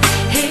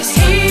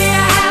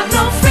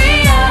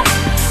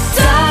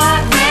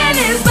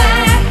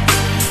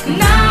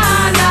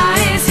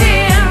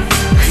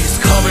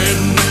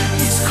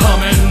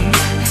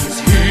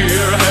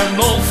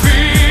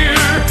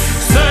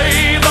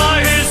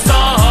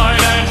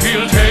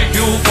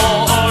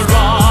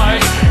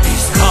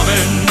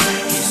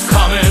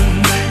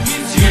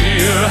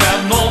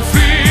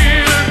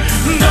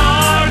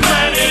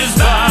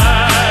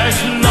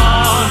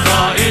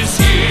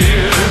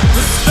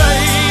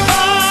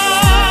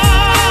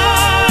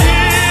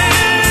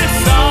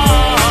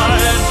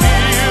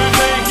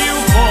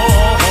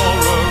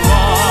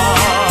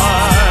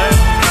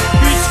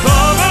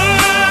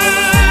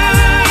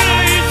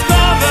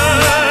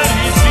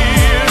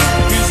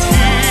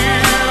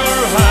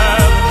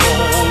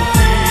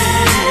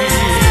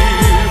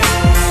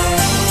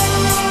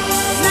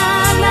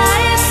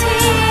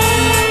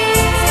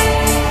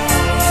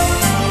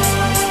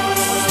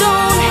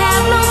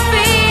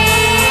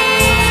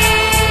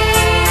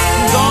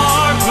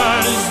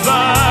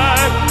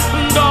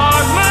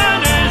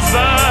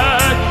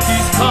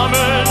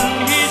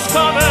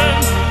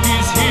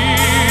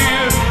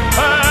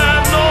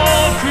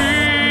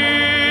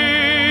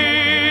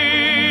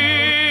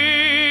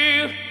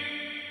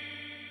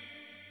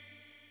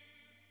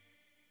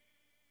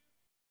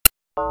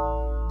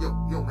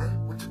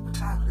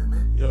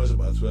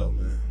 12,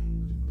 man.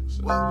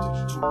 What?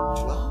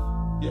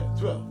 12? Yeah,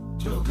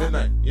 12.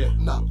 Midnight, yeah.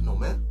 No,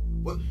 man.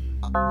 What?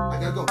 I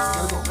gotta go,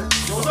 man.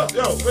 Yo, what's up?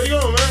 Yo, where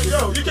you going, man?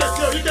 Yo, you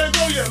can't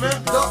go yet,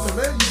 man. Stop me,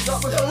 man. You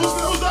stop me. Yo,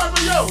 who's up,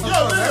 man? Yo,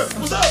 nigga,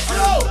 what's up?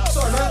 Yo!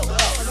 Sorry, man.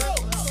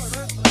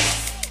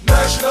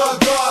 National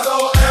Guard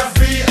or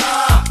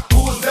FBI?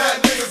 Who's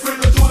that nigga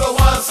creeping to the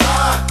one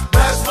side?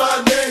 That's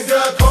my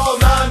nigga, call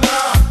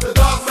 9-9. The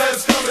dark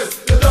man's coming,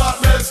 the dark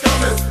man's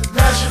coming.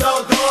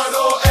 National Guard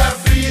or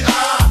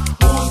FBI?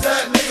 Who's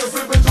that nigga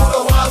creeping to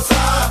the one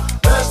side?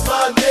 That's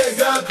my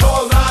nigga,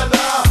 call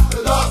 9-9.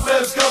 The dark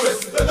man's coming,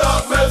 the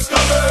dark man's coming.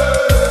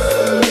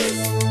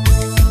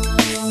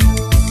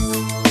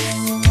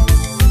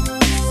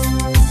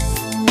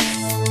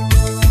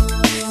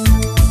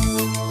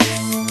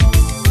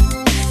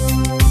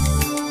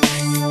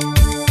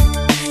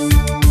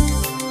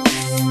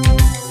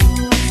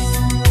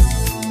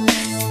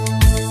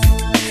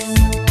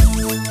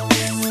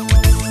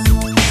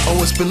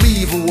 Always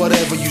believe in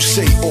whatever you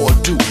say or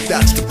do.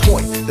 That's the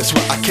point. That's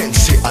why I can't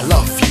say I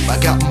love you. I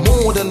got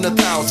more than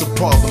 1,000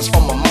 problems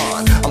on my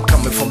mind. I'm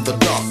coming from the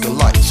dark and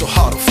light, so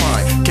hard to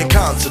find. Can't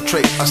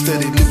concentrate, I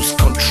steady lose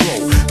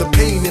control. The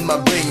pain in my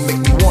brain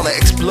make me wanna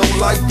explode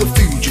like the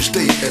future.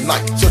 Stay at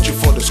night searching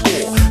for the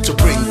score. To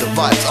bring the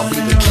vibes, I'll be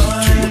the key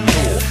to your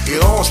door. It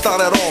all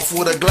started off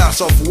with a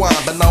glass of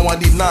wine, but now I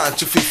need 9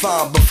 to feel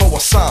fine before I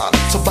sign.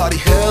 Somebody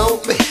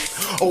help me,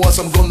 or else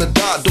I'm gonna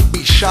die. Don't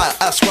be shy,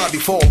 ask why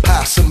before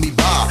passing me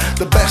by.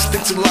 The best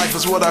things in life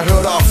is what I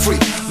heard are free.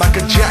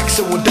 Michael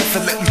Jackson will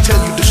definitely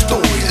tell you the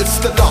story. It's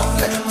the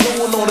darkness,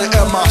 flowing on the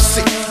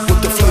MIC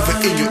with the flavor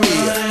in your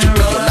ear to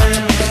be or not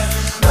to be.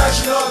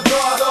 National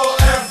Guard or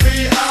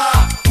FBI?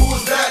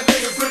 Who's that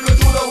nigga creeping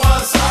to the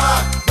one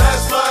side?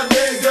 That's my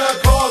nigga,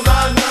 call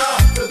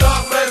 9-9. The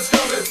dark man's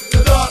coming,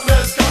 the dark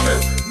man's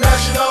coming.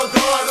 National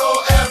Guard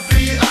or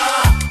FBI?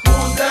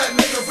 Who's that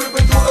nigga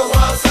creeping to the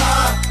one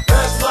side?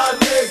 That's my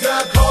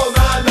nigga, call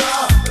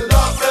 9-9. The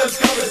dark man's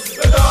coming,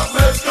 the dark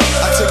man's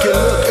coming. I take a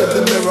look in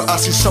the mirror, I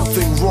see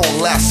something wrong.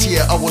 Last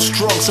year I was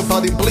strong,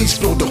 somebody please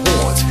blow the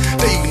horns.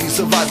 Daily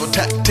survival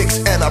tactics,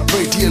 and I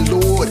pray, dear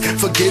Lord,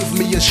 forgive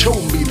me and show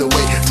me the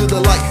way to the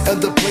light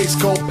and the place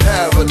called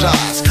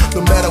paradise.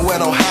 No matter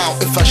when or how,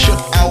 if I should,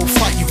 I'll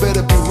fight. You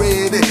better be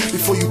ready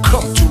before you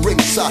come to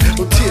ringside.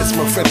 No tears,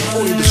 my friend,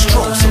 only the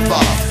strong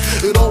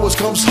survive. It always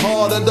comes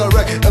hard and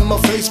direct in my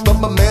face, but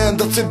my man,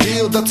 that's a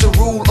deal, that's a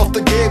rule of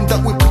the game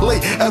that we play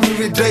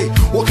every day.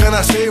 What can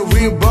I say?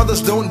 Real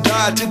brothers don't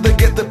die till they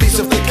get the piece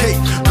of the cake.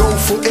 Go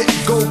for it,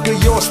 go get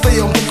yours, stay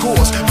on the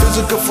course.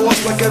 Physical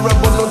force like a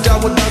rebel, no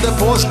doubt without a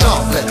pause.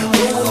 Stop, man,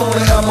 rolling on the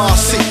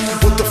MIC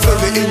with the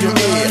flavor in your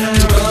ear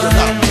to be or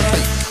not to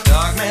be.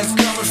 Dark man's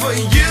coming for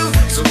you,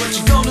 so what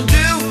you gonna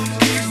do?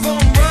 Keep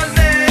on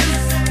running.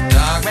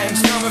 Dark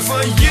man's coming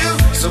for you,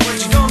 so what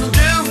you gonna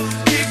do?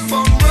 Keep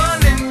on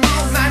running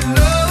all night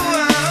long.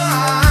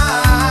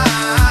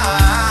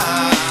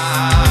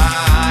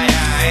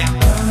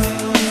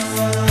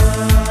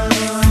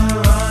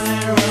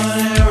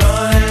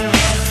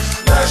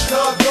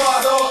 National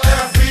Guard or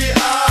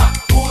FBI?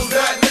 Who's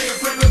that nigga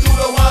creeping to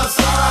the one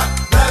side?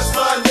 That's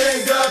my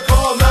nigga,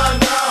 call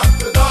 9-9.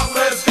 The dark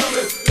man's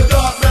coming, the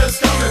dark man's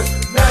coming.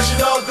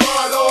 National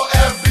Guard or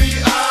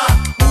FBI?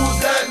 Who's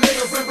that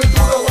nigga creeping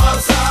to the one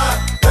side?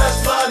 That's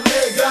my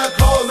nigga,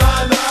 call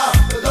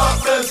 9-9. The dark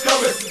man's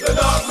coming, the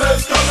dark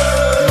man's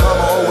coming.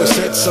 Mama always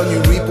said, son, you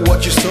reap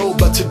what you sow.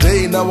 But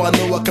today, now I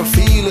know I can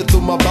feel it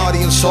through my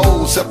body and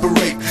soul.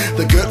 Separate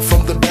the good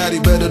from the bad,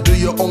 you better do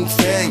your own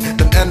thing.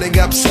 Then ending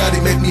up sad,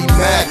 it made me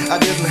mad. I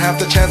didn't have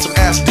the chance to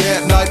ask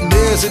dad.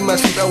 Nightmares in my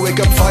sleep, I wake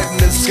up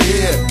fighting and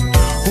scared.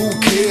 Who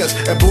cares?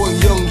 And boy, in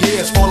young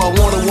years, all I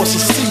wanted was to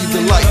see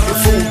the light in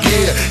full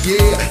gear.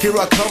 Yeah, here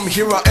I come,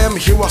 here I am,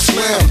 here I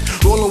slam.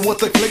 Rolling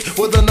with a click,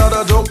 with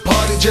another dope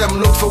party jam.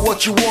 Look for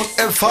what you want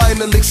and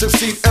finally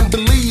succeed. And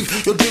believe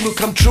your dream will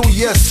come true,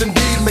 yes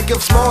indeed. Make a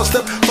small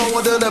step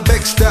forward and a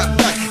big step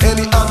back.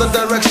 Any other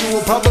direction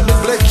will probably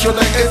break your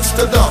neck. It's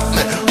the dark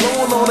man,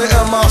 rolling on the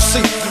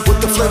MIC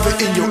with the flavor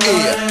in your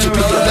ear to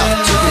be or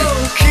not to be.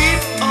 Keep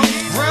on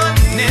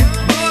running,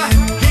 boy,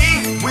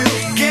 he will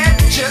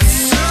get you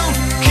soon.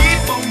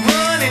 Keep on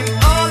running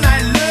all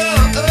night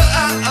long.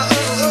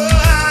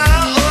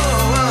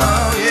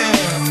 Yeah.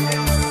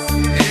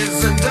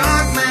 It's a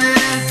dark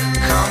man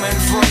coming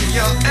for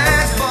your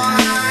ass, boy.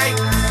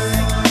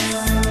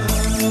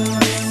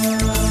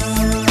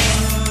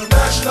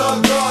 National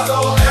Guard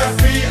or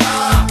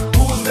FBI?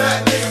 Who's that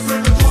nigga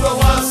creeping to the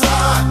one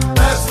side?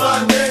 That's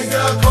my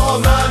nigga, call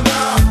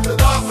 9-9. The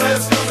dark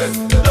man's coming,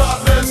 the dark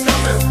man's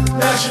coming.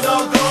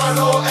 National Guard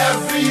or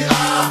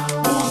FBI?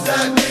 Who's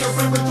that nigga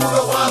creeping to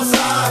the one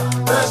side?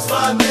 That's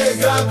my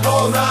nigga,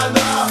 call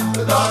 9-9.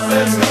 The dark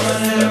man's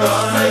coming, the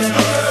dark man's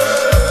coming.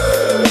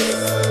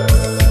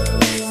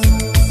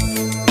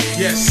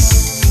 Yes,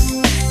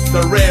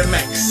 the Rare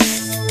Max.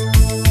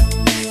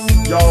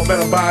 Y'all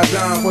better buy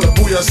down for the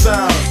Booyah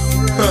sound.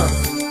 Huh.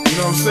 You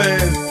know what I'm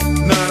saying?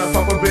 Nana,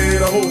 Papa Bear,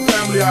 the whole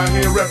family out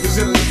here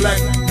representing the black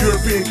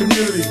European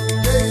community.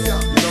 You know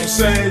what I'm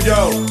saying?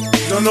 Yo,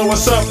 Don't know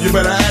what's up, you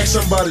better ask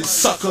somebody,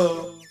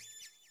 sucker.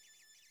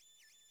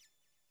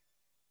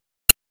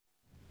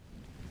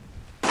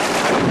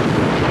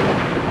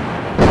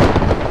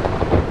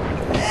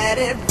 Let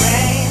it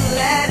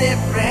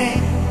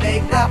rain,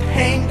 make the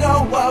pain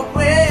go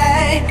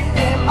away.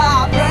 In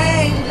my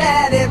brain,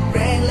 let it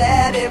rain,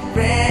 let it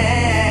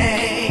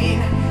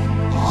rain.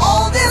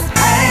 All this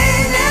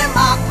pain in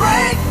my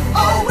brain,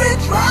 oh, it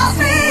drives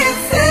me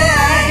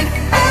insane.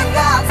 And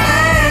God's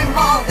name,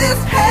 all this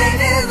pain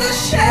is a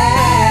shame.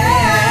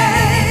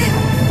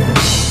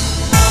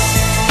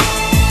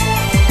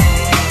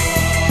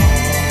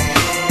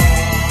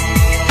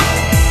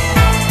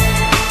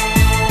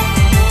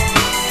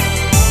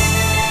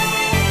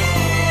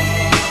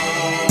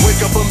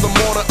 Wake up in the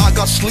morning, I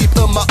got sleep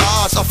in my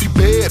eyes, I feel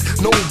bad.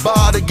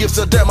 Nobody gives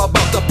a damn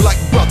about the black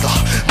brother.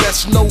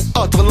 There's no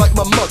other like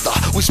my mother.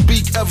 We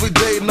speak every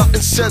day, not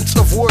in sense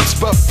of words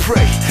but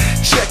pray.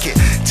 Check it,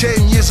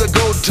 10 years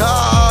ago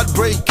died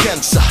brain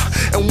cancer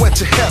and went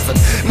to heaven.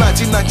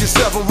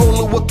 1997,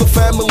 rolling with the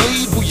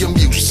family, we your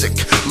music.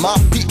 My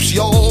peeps,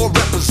 y'all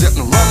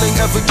representing, running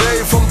every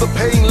day from the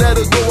pain. Let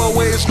it go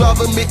away, it's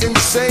driving me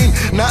insane.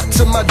 Not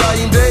to my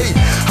dying day,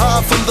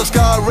 high from the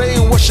sky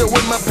rain, wash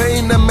away my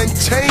pain and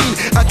maintain.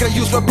 I can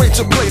use my brain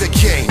to play the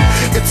game.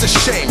 It's a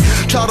shame,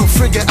 try to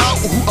figure out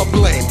who I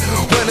blame.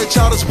 When a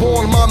child is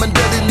born, mom and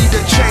daddy need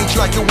a change.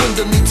 Like a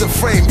window needs a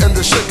frame, and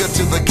the sugar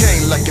to the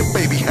cane. Like a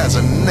baby has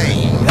a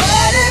name.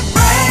 Let it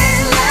rain,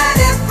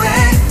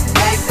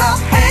 make the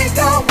pain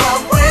go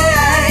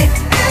away.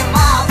 In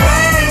my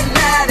brain,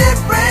 let it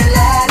rain,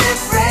 let it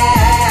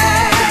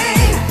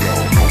rain.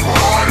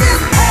 All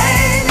this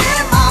pain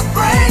in my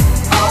brain,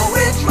 oh,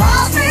 it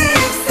drives me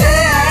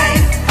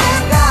insane.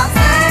 In God's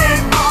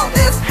name, all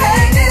this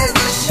pain is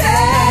a shame.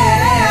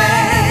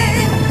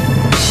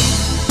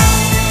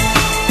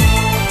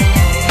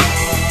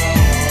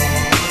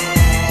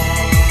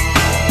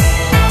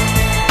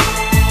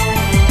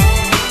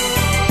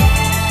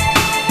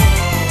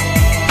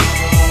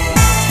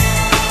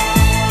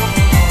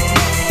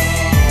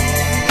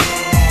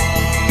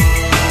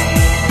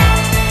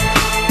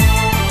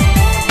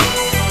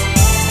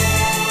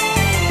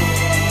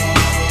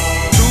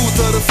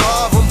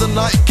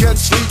 Night, can't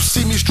sleep,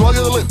 see me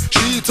struggling.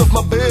 Sheets of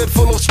my bed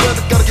full of sweat,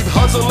 gotta keep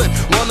hustling.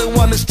 1 and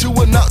 1 is 2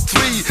 and not 3.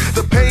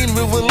 The pain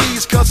will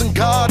release, cause in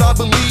God I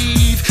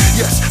believe.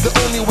 Yes, the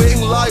only way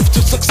in life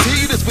to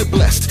succeed is be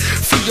blessed.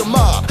 Free your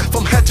mind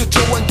from head to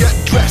toe and get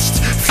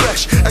dressed.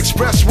 Fresh,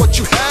 express what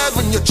you have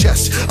in your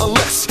chest.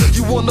 Unless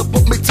you wanna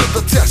put me to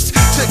the test.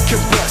 Take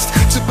your best,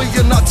 to be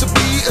or not to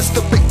be is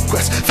the big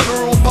quest.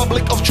 Federal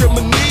Republic of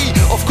Germany,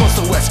 of course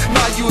the West.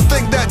 Now you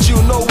think that you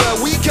know where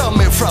we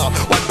coming from.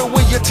 Wipe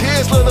away your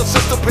tears, little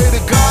sister, pray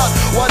to God.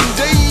 One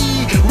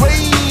day,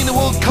 rain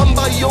will come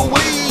by your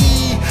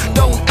way.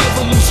 Don't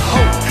ever lose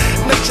hope.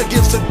 Nature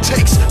gives and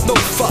takes, no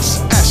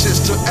fuss. Ashes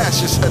to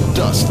ashes and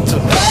dust to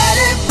dust. Let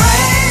it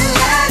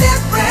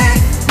rain,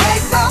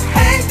 make the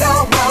pain go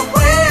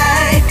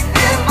away.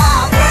 In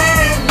my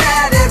brain,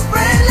 let it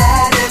rain,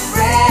 let it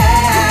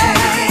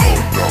rain.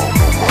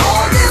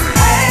 All this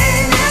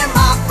pain in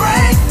my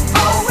brain,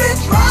 oh, it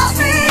drives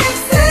me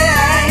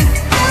insane.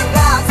 In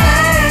God's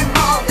name,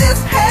 all this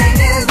pain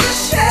is a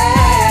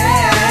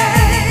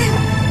shame.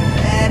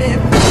 Let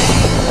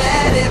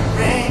it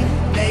rain,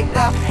 make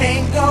the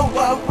pain go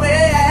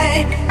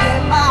away.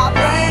 In my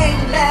brain,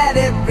 let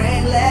it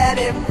rain, let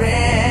it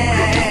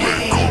rain.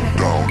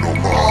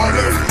 All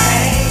this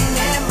pain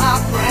in my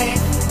brain,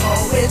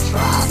 oh, it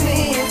drives me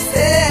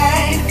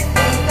insane.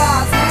 In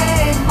God's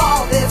name,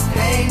 all this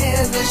pain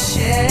is a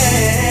shame.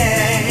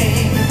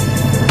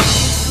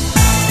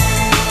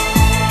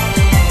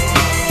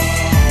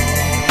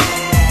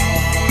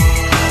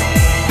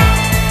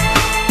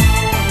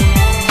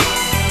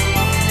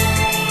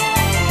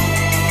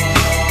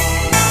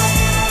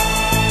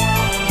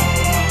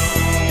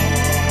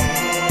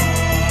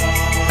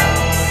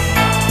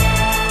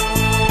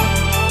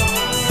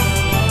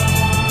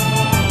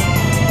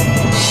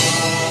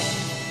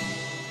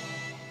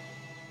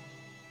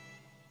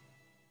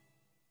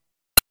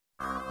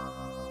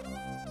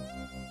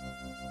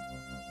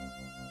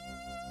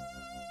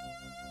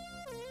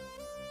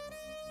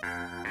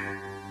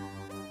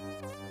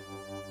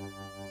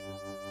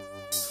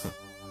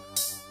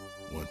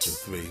 One, two,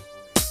 three.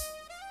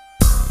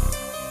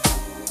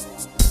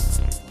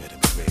 Better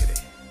be ready.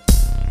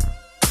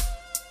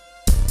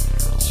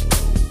 Go slow.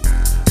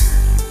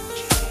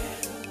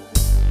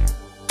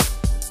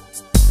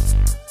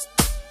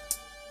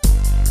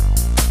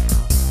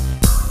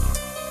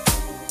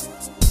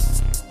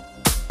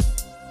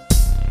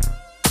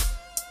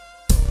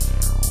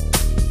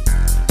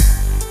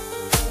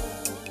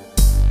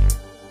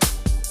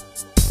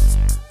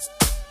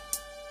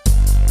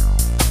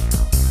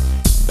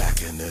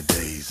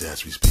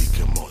 As we speak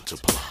and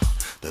multiply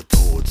the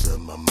thoughts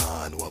in my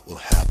mind, what will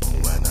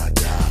happen when I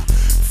die?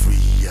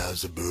 Free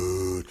as a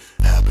bird,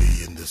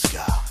 happy in the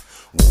sky.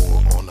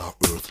 War on our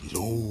earth,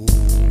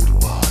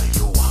 Lord, why,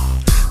 oh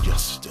why?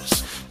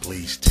 Justice,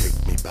 please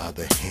take me by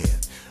the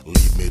hand,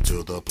 lead me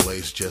to the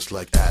place just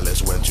like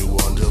Alice went to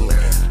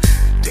Wonderland.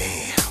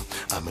 Damn,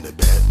 I'm in a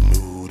bad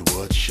mood,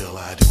 what shall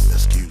I do?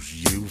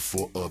 Excuse you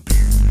for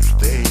abuse,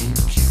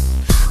 thank you.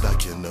 Now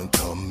can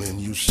come and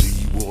you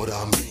see what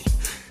I mean.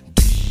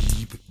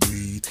 Deep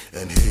breathe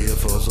and here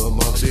for some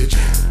oxygen.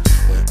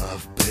 Where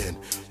I've been,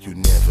 you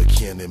never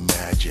can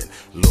imagine.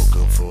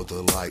 Looking for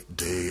the light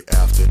day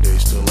after day,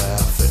 still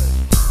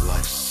laughing.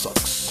 Life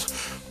sucks,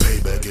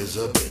 payback is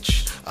a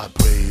bitch. I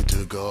pray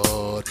to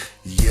God,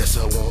 yes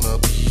I wanna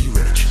be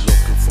rich.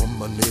 Looking for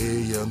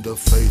money and the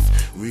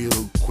faith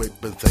real quick.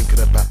 Been thinking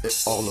about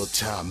it all the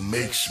time,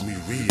 makes me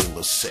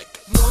real sick.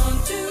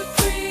 1, 2,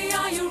 3,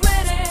 are you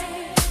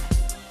ready?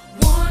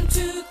 1,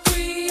 2,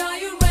 3, are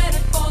you ready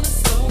for the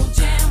slow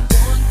jam?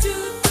 1, 2,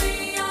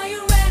 3, are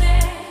you ready?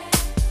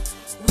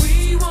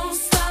 We won't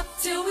stop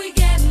till we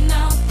get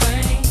our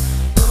thing.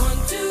 1,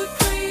 2,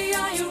 3,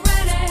 are you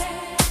ready?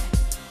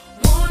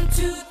 1,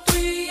 2,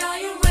 3, are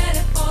you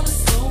ready for the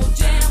slow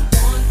jam?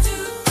 1, 2,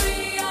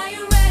 3, are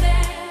you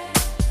ready?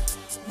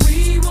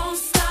 We won't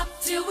stop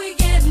till we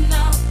get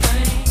our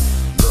thing.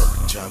 Look,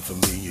 time for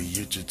me and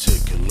you to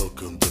take a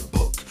look on the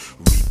book.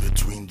 Read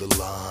between the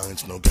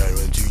lines, no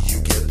guarantee you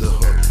get the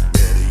hook.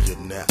 Better yet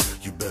now,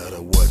 you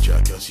better watch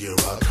out, cause here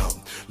I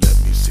come. Let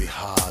me say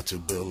hi to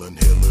Bill and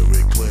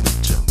Hillary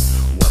Clinton.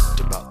 What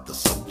about the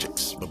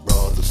subjects, my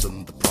brothers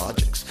and the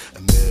projects?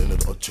 A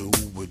minute or two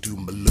will do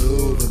my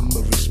love and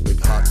my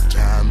respect. Hot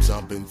times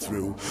I've been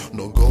through,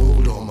 no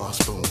gold on my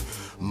spoon.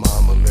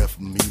 Mama left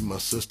me, my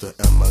sister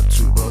and my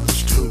 2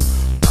 brothers too.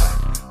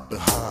 Back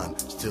behind,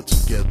 still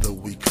together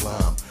we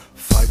climb.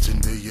 Fighting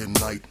day and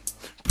night,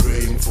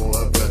 praying for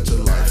a better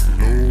life.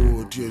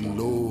 Lord, dear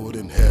Lord,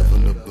 in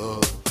heaven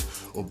above,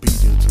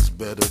 obedience is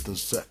better than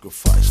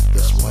sacrifice.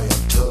 That's why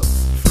I'm tough.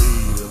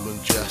 Freedom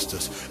and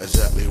justice,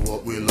 exactly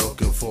what we're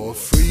looking for.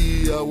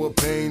 Free our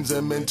pains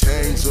and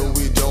maintain so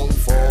we don't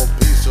fall.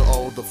 Peace to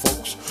all the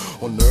folks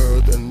on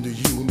earth and the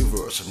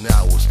universe.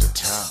 Now is the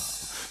time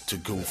to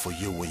go for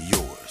you and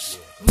yours.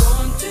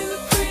 1, 2,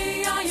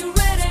 3, are you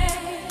ready?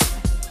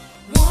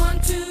 1,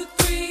 2,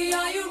 3,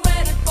 are you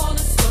ready for the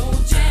slow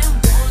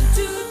jam? 1,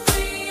 2,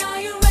 3,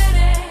 are you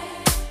ready?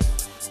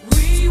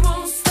 We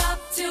won't stop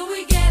till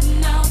we get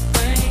our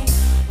thing.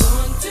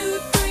 1, 2,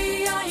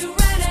 3, are you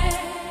ready?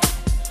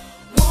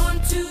 1,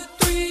 2,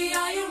 3,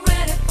 are you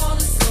ready for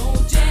the slow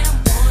jam?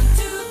 1,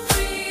 2,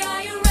 3,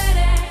 are you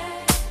ready?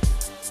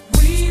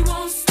 We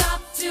won't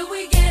stop till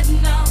we get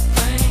our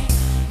thing.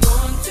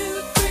 1,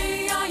 2,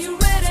 3, are you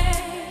ready?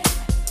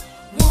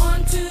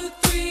 1, 2,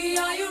 3,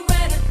 are you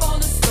ready for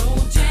the slow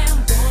jam?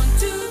 1,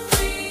 2,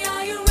 3,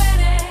 are you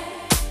ready?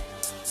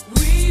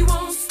 We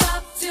won't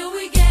stop till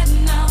we get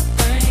our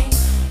thing.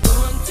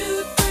 1,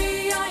 2,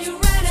 3, are you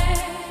ready?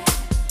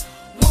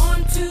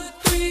 1, 2,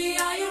 3,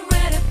 are you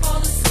ready for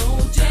the slow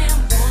jam?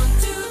 1,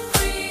 2,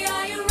 3,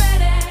 are you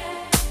ready?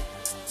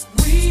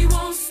 We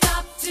won't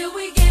stop till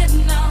we get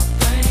our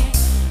thing.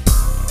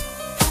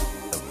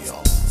 And we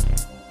all,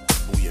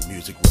 Booyah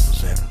Music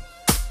representing.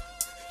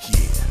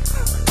 Yeah.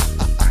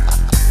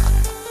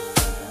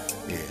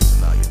 Yeah, so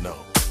now you know.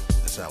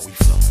 That's how we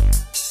flow.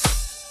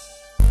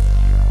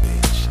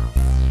 Bitch.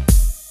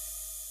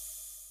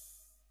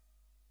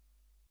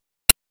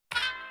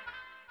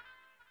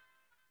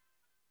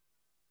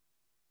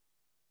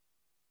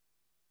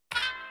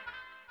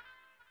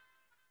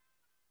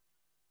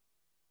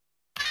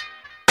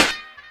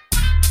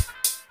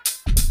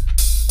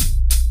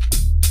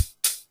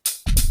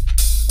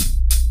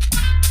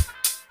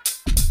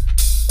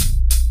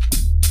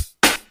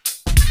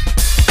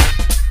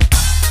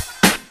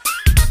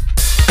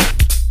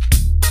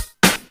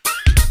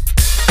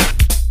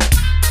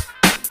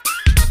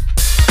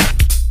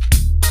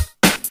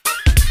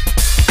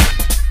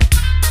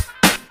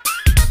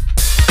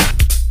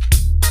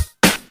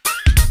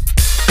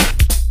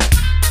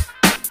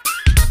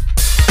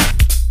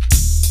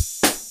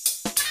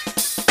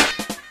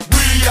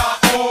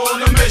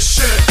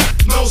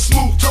 No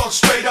smooth talk,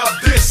 straight up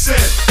dissing.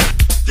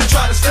 You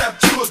try to step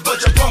to us, but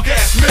your punk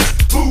ass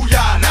missed.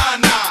 Booyah, nah,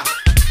 nah,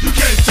 you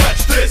can't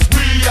touch this.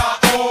 We are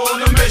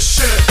on a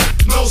mission.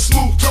 No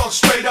smooth talk,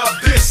 straight up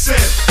dissing.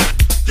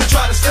 You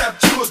try to step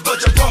to us,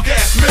 but your punk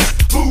ass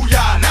missed.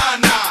 Booyah, nah,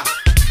 nah,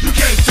 you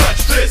can't touch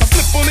this. I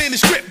flip on any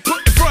script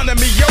put in front of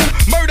me, yo.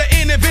 Murder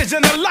in a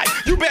vision of life.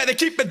 You better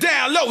keep it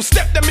down low.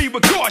 Step to me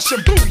with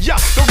caution. Booyah,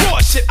 the raw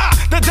shit.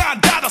 The Don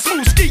Dada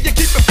smooth ski. You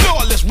keep it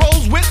flawless.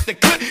 Rolls with the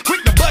clip.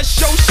 Quick to bust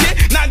show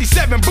shit.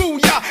 97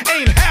 booyah,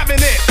 ain't having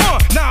it.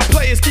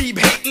 Non-players keep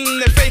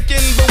hating and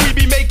faking, but we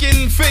be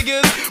making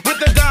figures with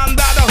the Don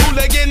Dada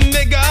hooligan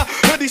nigga.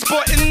 Hoodie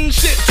sporting,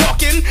 shit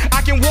talking.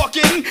 I can walk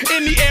in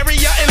the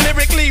area and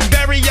lyrically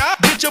bury ya.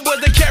 Bitch, you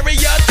was the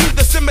carrier to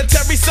the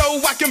cemetery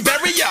so I can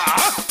bury ya.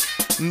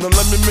 Now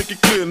let me make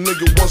it clear,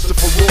 nigga, once and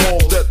for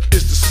all, that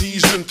it's the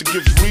season to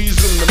give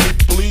reason to me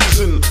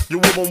pleasing. You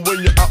woman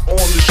when you're out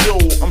on the show.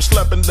 I'm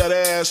slapping that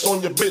ass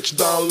on your bitch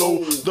down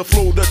low. The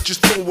flow that you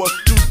stole was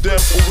too damn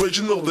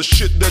original. The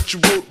shit that you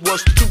wrote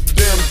was too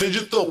damn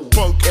digital.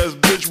 Punk ass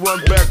bitch,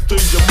 run back to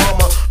your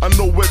mama. I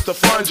know where to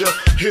find you.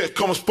 Here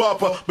comes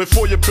Papa.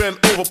 Before you bend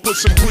over, put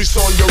some grease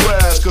on your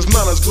ass, cause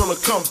Nana's gonna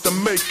come to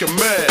make you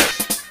mad.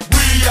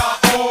 We are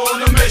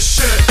on a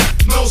mission.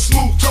 No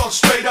smooth talk,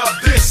 straight up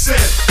dissing.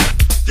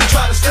 You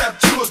try to step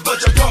to us,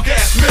 but your punk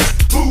ass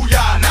missed.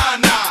 Booyah, nah,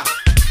 nah.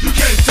 You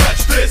can't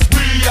touch this.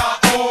 We are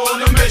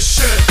on a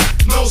mission.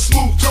 No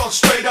smooth talk,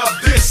 straight up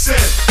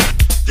dissing.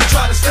 You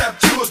try to step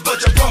to us,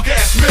 but your punk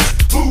ass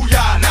missed.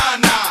 Booyah, nah,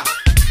 nah.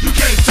 You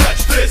can't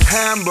touch this.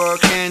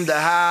 Hamburg in the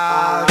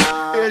house.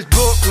 It's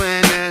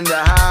Brooklyn in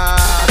the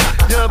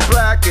house. The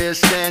Black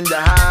is in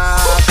the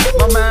house.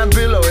 My man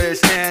Billo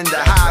is in the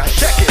house.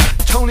 Check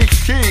it, Tony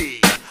C.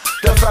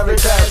 The fairy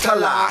tale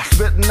teller,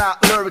 spitting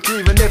out lyrics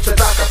even if it's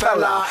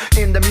acapella.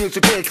 In the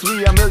music mix,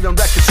 we a million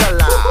record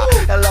seller.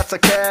 And lots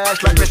of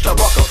cash like Mr.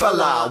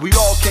 Rockefeller. We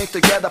all came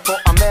together for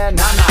a man,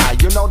 Nana.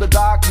 You know the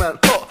dark man,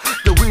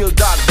 the real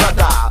dark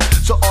brother.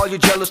 So all you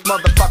jealous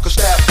motherfuckers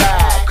step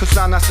back, cause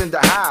Nana's in the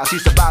house,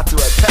 he's about to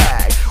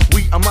attack.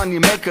 We a money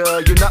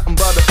maker, you nothing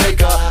but a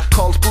faker.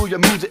 Calls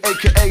Booyah Music,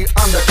 aka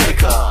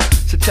Undertaker.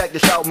 So check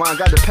this out, man,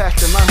 got the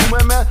passion,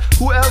 man.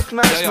 Who else,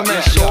 man? It's my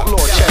man, Short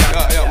Lord,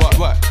 check.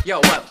 What? Yo,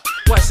 what?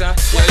 What, son?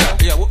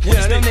 Yeah,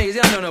 them niggas,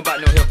 they don't know nothing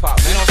about no hip-hop,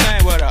 man. You know what I'm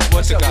saying? What up?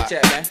 What's up with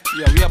that, man?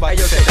 Yeah, we about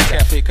to set that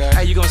cafe, cuz.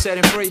 Hey, you gonna set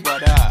him free?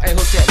 What Hey,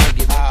 hook that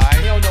nigga, man. Alright.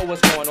 He don't know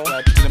what's going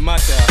on. To the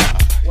mother.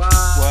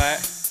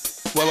 What?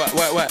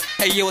 What?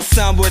 Hey, yo,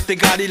 son with the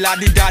Gotti,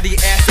 Lottie, Dottie,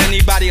 ask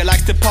anybody who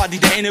likes to party.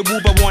 There ain't a woo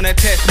but wanna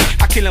test me.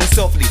 I kill him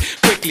softly,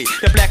 quickly.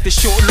 The Black, the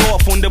short law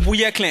from the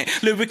Booyah clan.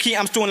 Lyrically,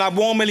 I'm strong like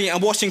 1 million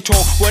and Washington,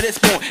 where it's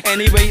born.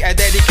 Anyway, I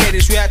dedicate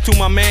this rap to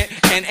my man.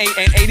 And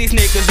 80s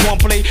niggas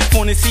won't play.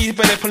 Phone C's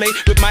better play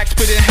with Mike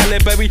spitting hella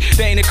berry.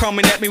 They ain't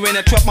coming at me when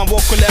I drop my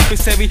vocal left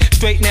is heavy.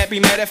 Straight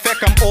nappy, matter of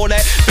fact, I'm all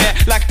that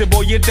bad. Like the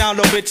boy, you down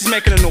low, bitches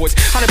making a noise.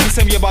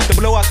 100% we about to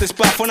blow out the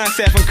spot for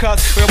 9-7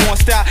 cuz we want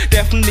style.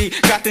 Definitely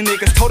got the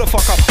niggas told the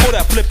fuck up. Hold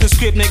up, flip the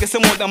script, niggas.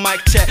 I want the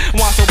mic check.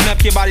 Wants to open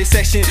up your body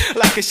section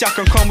like a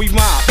shotgun. Come we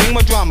rhyme, bring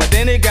my drama.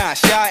 Then it got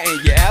shot in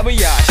your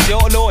area.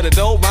 Short Lord, the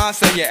dope rhyme,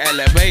 so you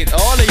elevate.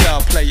 All of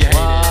y'all play your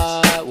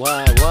haters.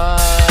 What?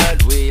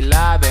 We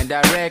live and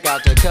direct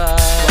out the cut.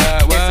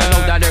 It's a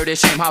no doubt dirty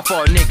shame how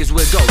far niggas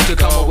will go to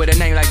come up with a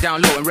name like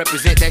Down Low and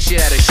represent that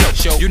shit at a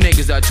show. You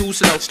niggas are too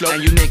slow,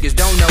 and you niggas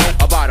don't know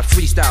about a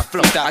freestyle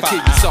flow. I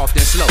kill you soft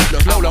and slow.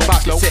 I'm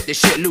about to set the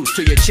shit loose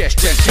to your chest,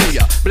 to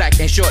ya. Black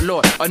and Short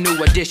Lord, a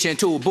new addition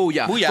to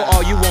Booyah. For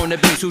all you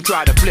wannabes who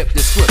try to flip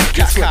the script,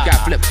 the script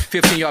got flipped.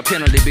 15-yard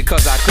penalty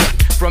because I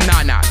clipped from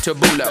Nana to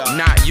Bula.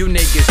 Now you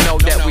niggas know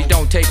that we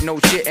don't take no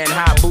shit and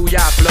how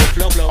Booyah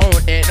flow.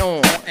 On and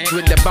on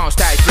with the bounce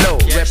type flow,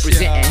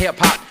 representing hip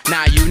hop.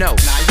 Now you know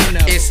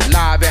it's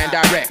live and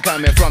direct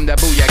coming from the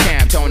Booyah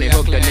camp. Tony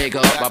hooked the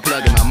nigga up by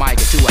plugging my mic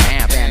into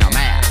an amp, and I'm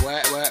mad.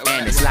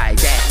 And it's like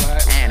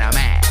that, and I'm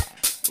mad.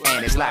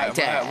 And it's like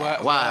that.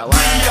 Why?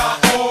 We are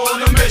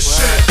on a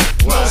mission.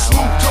 No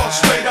smooth talk,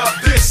 straight up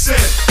dissing.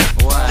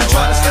 You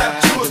try to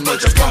step to us,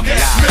 but your punk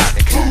ass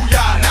missed.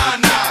 Booyah, nah,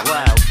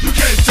 nah. You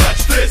can't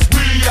touch this.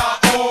 We are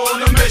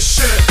on a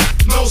mission.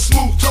 No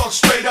smooth talk,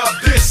 straight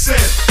up dissing.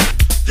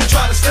 You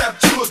try to step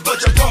to us,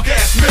 but your punk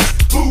ass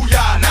missed.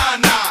 Booyah, nah,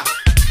 nah.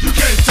 You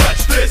can't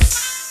touch this.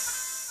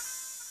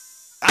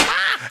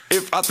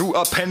 If I threw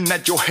a pen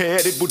at your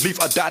head, it would leave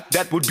a dot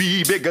that would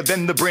be bigger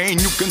than the brain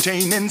you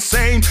contain.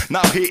 Insane.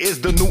 Now here is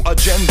the new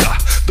agenda.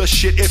 The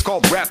shit is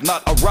called rap,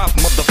 not a rap,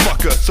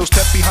 motherfucker. So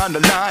step behind the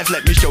lines,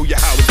 let me show you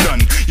how it's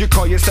done. You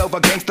call yourself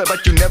a gangster,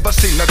 but you never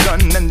seen a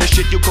gun. And the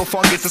shit you go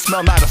for gets a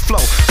smell, not a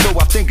flow. So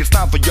I think it's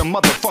time for your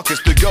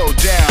motherfuckers to go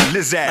down.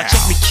 Lizard. Now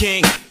check me,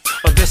 king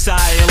of this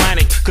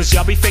Atlantic, cause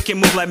y'all be faking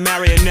moves like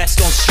marionettes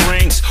on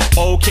strings.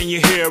 Oh, can you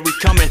hear we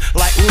coming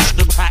like whoosh,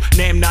 the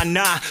name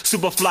Nana,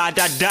 Superfly,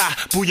 da.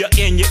 Booyah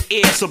in your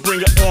ear, so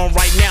bring it on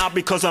right now,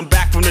 because I'm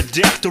back from the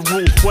death to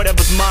rule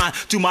whatever's mine.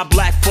 To my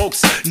black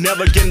folks,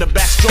 never getting the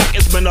backstroke.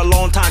 It's been a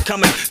long time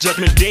coming.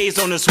 Judgment day's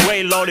on its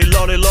way, lordy.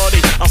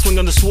 I'm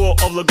swinging the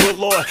sword of the good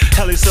Lord.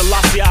 Haile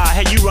Selassie,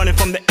 had you running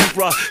from the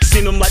emperor.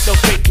 Seen them like the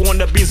fake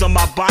wannabes on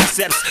my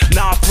biceps.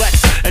 Now I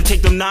flex and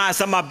take them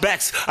knives on my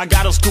backs. I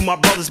gotta screw my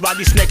brothers by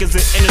these snakers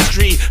in the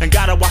street, and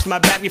gotta watch my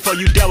back before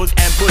you devils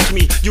ambush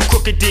me. You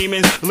crooked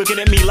demons looking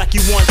at me like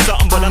you want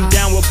something, but I'm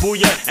down with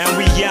Booyah and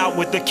we out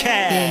with the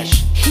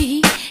cash.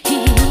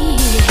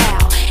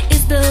 How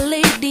is the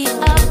lady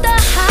of the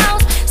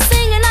house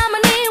singing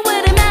harmony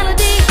with a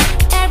melody?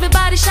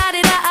 Everybody shout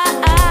it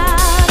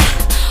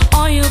out.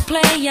 All you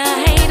player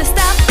haters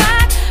stop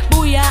back.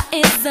 Booyah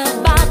is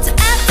about to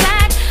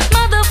attack.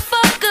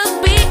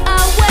 Motherfuckers be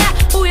aware.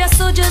 Booyah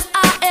soldiers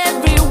are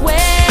everywhere.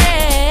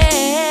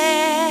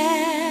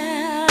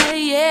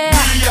 Yeah.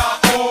 We are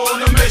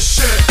on a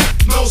mission.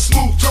 No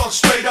smooth talk,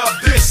 straight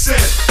up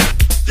dissing.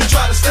 You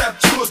try to step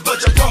to us,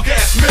 but your punk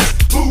ass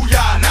missed.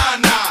 Booyah, nah,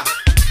 nah.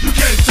 You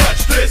can't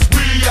touch this.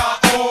 We are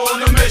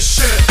on a mission.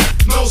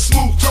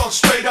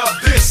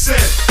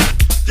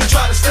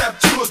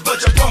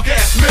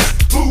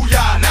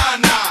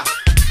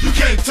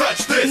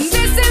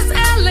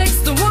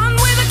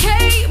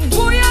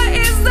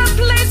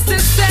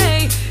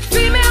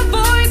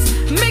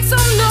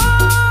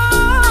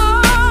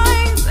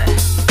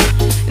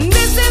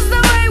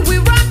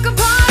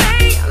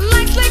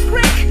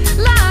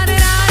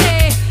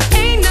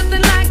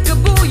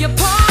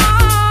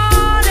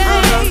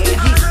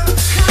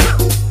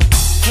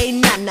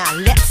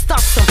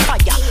 start some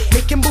fire.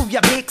 Making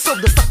booyah big so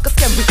the suckers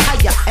can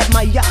retire.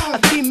 Admire a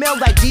female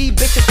like these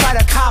bitches try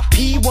to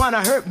copy.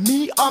 Wanna hurt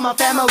me or my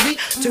family?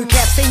 Two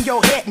cats in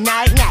your head,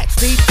 night, night,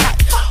 sleep tight.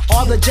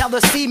 All the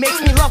jealousy makes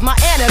me love my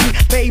enemy.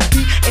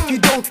 Baby, if you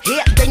don't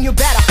hit, then you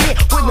better hit.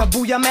 When the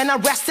booyah man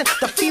arrested,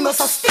 the females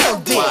are still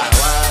dead.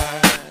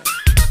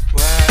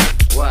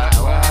 Why?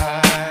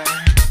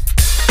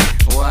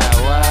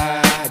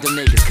 Them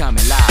niggas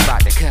coming live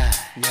out the cut.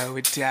 No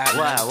doubt,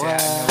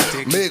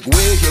 Make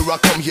way, here I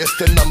come, here's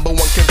the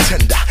 #1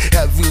 contender.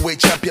 Heavyweight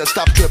champion,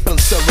 stop, trip and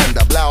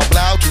surrender. Blow,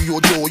 blow to your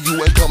door,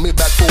 you ain't coming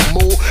back for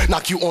more.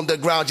 Knock you on the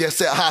ground, just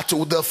set high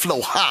to the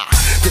flow. Ha!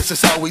 This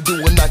is how we do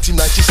in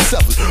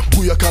 1997.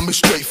 Booyah coming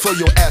straight for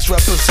your ass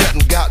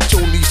representing. Got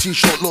Tony C,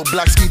 short, low,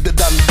 black, ski, the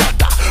dun,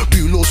 da,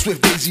 Bulow,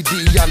 Swift, Daisy,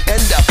 Dion,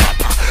 and that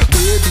papa.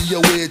 Baby,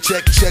 away,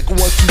 check, 1,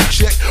 2,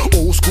 check.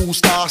 Old school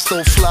style,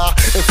 still fly,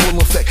 in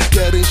full effect.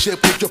 Get in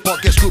shape, put your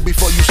pockets through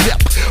before you step.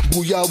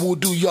 Booyah will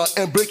do ya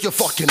and break your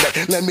fucking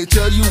neck. Let me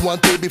tell you one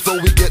thing before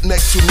we get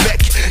neck to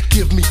neck.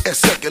 Give me a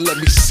second, let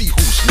me see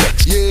who's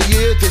next.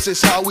 Yeah, this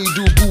is how we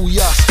do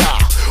booyah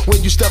style.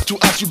 When you step to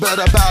us, you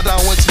better bow down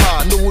and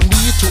smile. No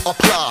need to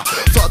apply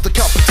for the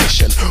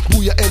competition.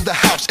 Booyah in the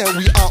house and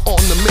we are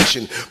on the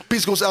mission.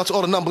 Peace goes out to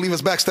all the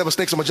non-believers, backstabbers,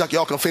 snakes, and my jockey,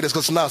 all confaders.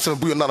 Cause now, 7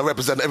 Booyah, not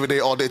represent every day,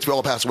 all day, till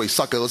all pass away.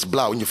 Suckers,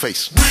 blow in your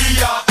face.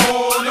 We are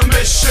on a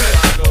mission.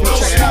 No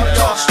smooth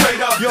talk,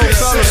 straight up. Yo,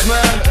 fellas,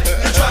 man.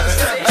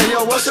 Hey,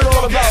 yo, what's it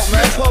all about,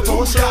 man? Papa,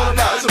 what's it all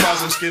about? It's about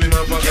some skinny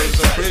motherfuckers with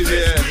some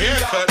crazy ass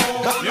haircut.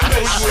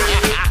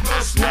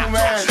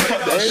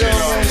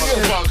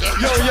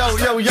 You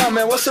know Yo,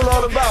 man, what's it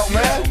all about,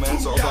 man? Yo, man,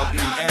 it's all about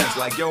being ants.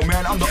 Like, yo,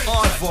 man, I'm the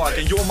aardvark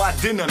and you're my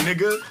dinner,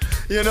 nigga.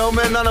 You know,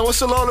 man, Nana,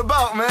 what's it all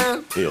about,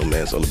 man? Yo,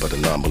 man, it's all about the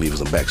non-believers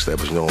and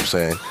backstabbers, you know what I'm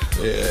saying?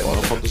 Yeah, all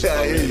the fuckers.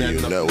 Yeah, you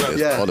know,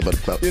 it's all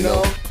about, you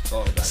know.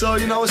 So,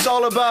 you know, it's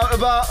all about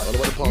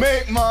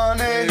make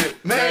money,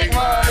 make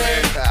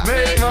money,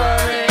 make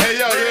money. Hey,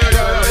 yo.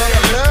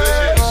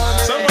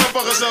 Some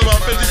motherfuckers sell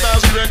about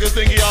 50,000 records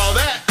thinking all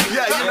that.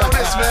 Yeah, you know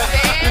this, man.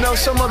 You know,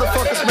 some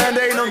motherfuckers, man,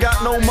 they ain't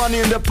got no money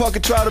in their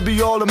pocket, try to be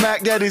all the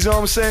Mac Daddies, you know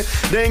what I'm saying?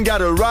 They ain't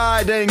got a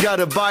ride, they ain't got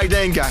a bike,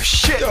 they ain't got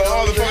shit. Yo,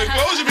 all the fucking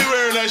clothes you be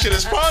wearing, that shit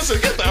is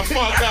sponsored. Get the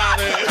fuck out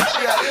of here.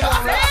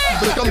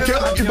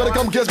 You better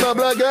come kiss my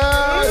black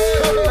guy.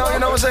 You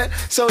know what I'm saying?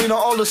 So, you know,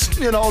 all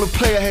the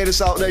player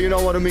haters out there, you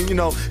know what I mean? You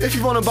know, if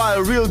you want to buy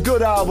a real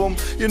good album,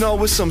 you know,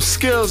 with some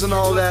skills and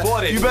all that,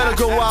 you better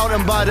go out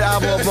and buy the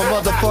album of a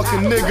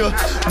motherfucking nigga.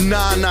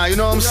 Nah, you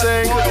know what I'm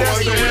saying? That's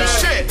the real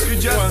shit. You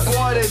just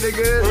bought it,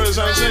 nigga. That's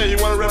what I'm saying. You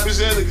want to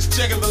represent it,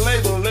 check out the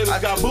label. The label's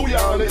got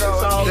Booyah on it.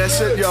 That's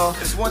it, y'all.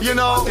 You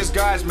know, these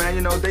guys, man,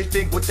 you know, they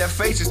think with their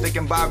faces they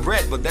can buy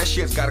bread, but that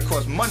shit's gotta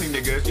cost money,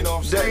 nigga. You know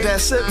what I'm saying?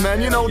 That's it,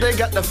 man. You know, they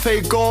got the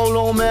fake gold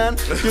on, man.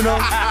 You know,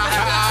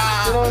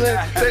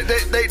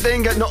 they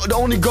ain't got no. The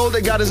only gold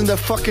they got is in their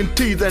fucking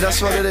teeth, and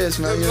that's what it is,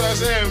 man. That's what I'm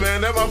saying,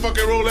 man. That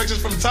motherfucking Rolex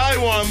is from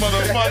Taiwan,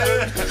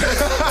 motherfucker.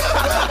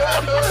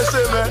 That's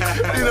it,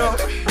 man. You know.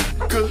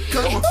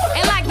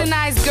 And like the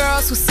nice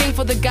girls who sing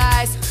for the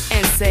guys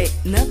and say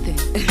nothing.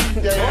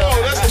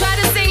 Try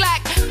to sing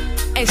like,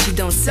 and she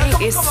don't sing.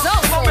 It's so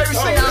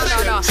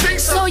no.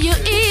 So you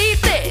eat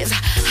this,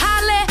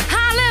 hallelujah,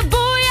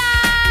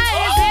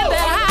 is in the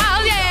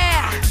house,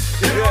 yeah.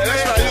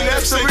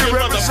 That's the we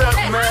represent,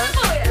 man.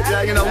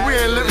 Yeah, you know, we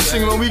ain't lip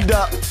singing, but we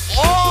got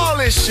all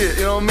this shit.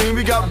 You know what I mean?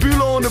 We got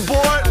Bulow on the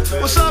board.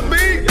 What's up, B?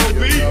 Yo,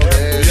 B.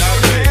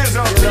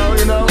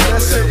 You know,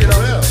 that's it. You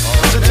know.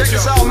 So check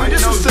this out, man.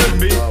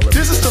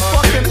 This is the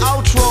fucking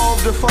outro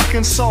of the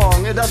fucking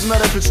song. It doesn't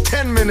matter if it's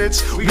 10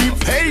 minutes. We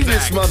pay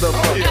this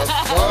motherfucker.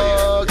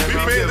 We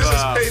pay this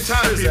is paid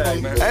time,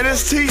 people. And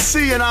it's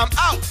TC, and I'm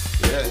out.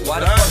 Why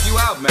the fuck you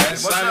out, man?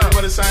 Sign out,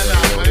 man.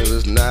 This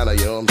is Nana,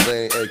 you know what I'm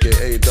saying?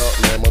 AKA Dark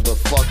Man,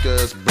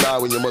 motherfuckers.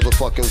 Blow in your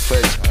motherfucking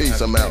face.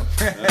 Peace, I'm out.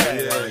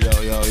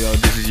 Yo,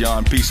 this is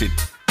Jan. Peace it.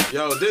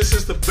 Yo, this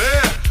is the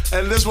Bear,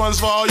 and this one's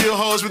for all you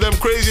hoes with them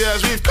crazy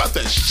ass weave. Cut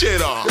that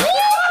shit off.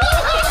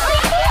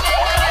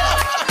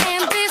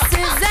 And this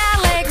is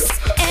Alex,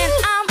 and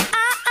I'm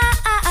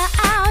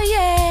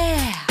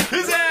yeah.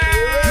 You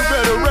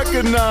better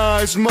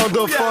recognize,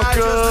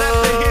 motherfucker.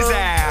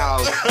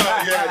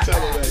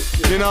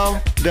 You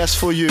know, that's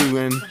for you,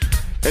 and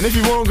if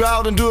you want to go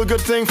out and do a good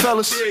thing,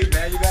 fellas,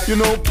 you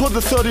know, put the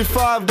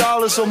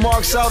 $35 or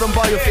marks out and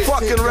buy your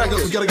fucking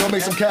record. We gotta go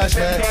make some cash,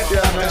 man.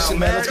 Yeah, man, shit,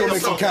 man. Let's go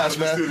make some cash,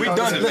 man. We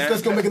done it, man.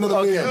 Let's go make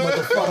another million,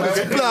 motherfucker.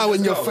 Let's blow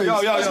in your face.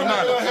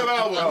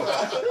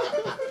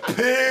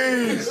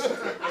 Peace.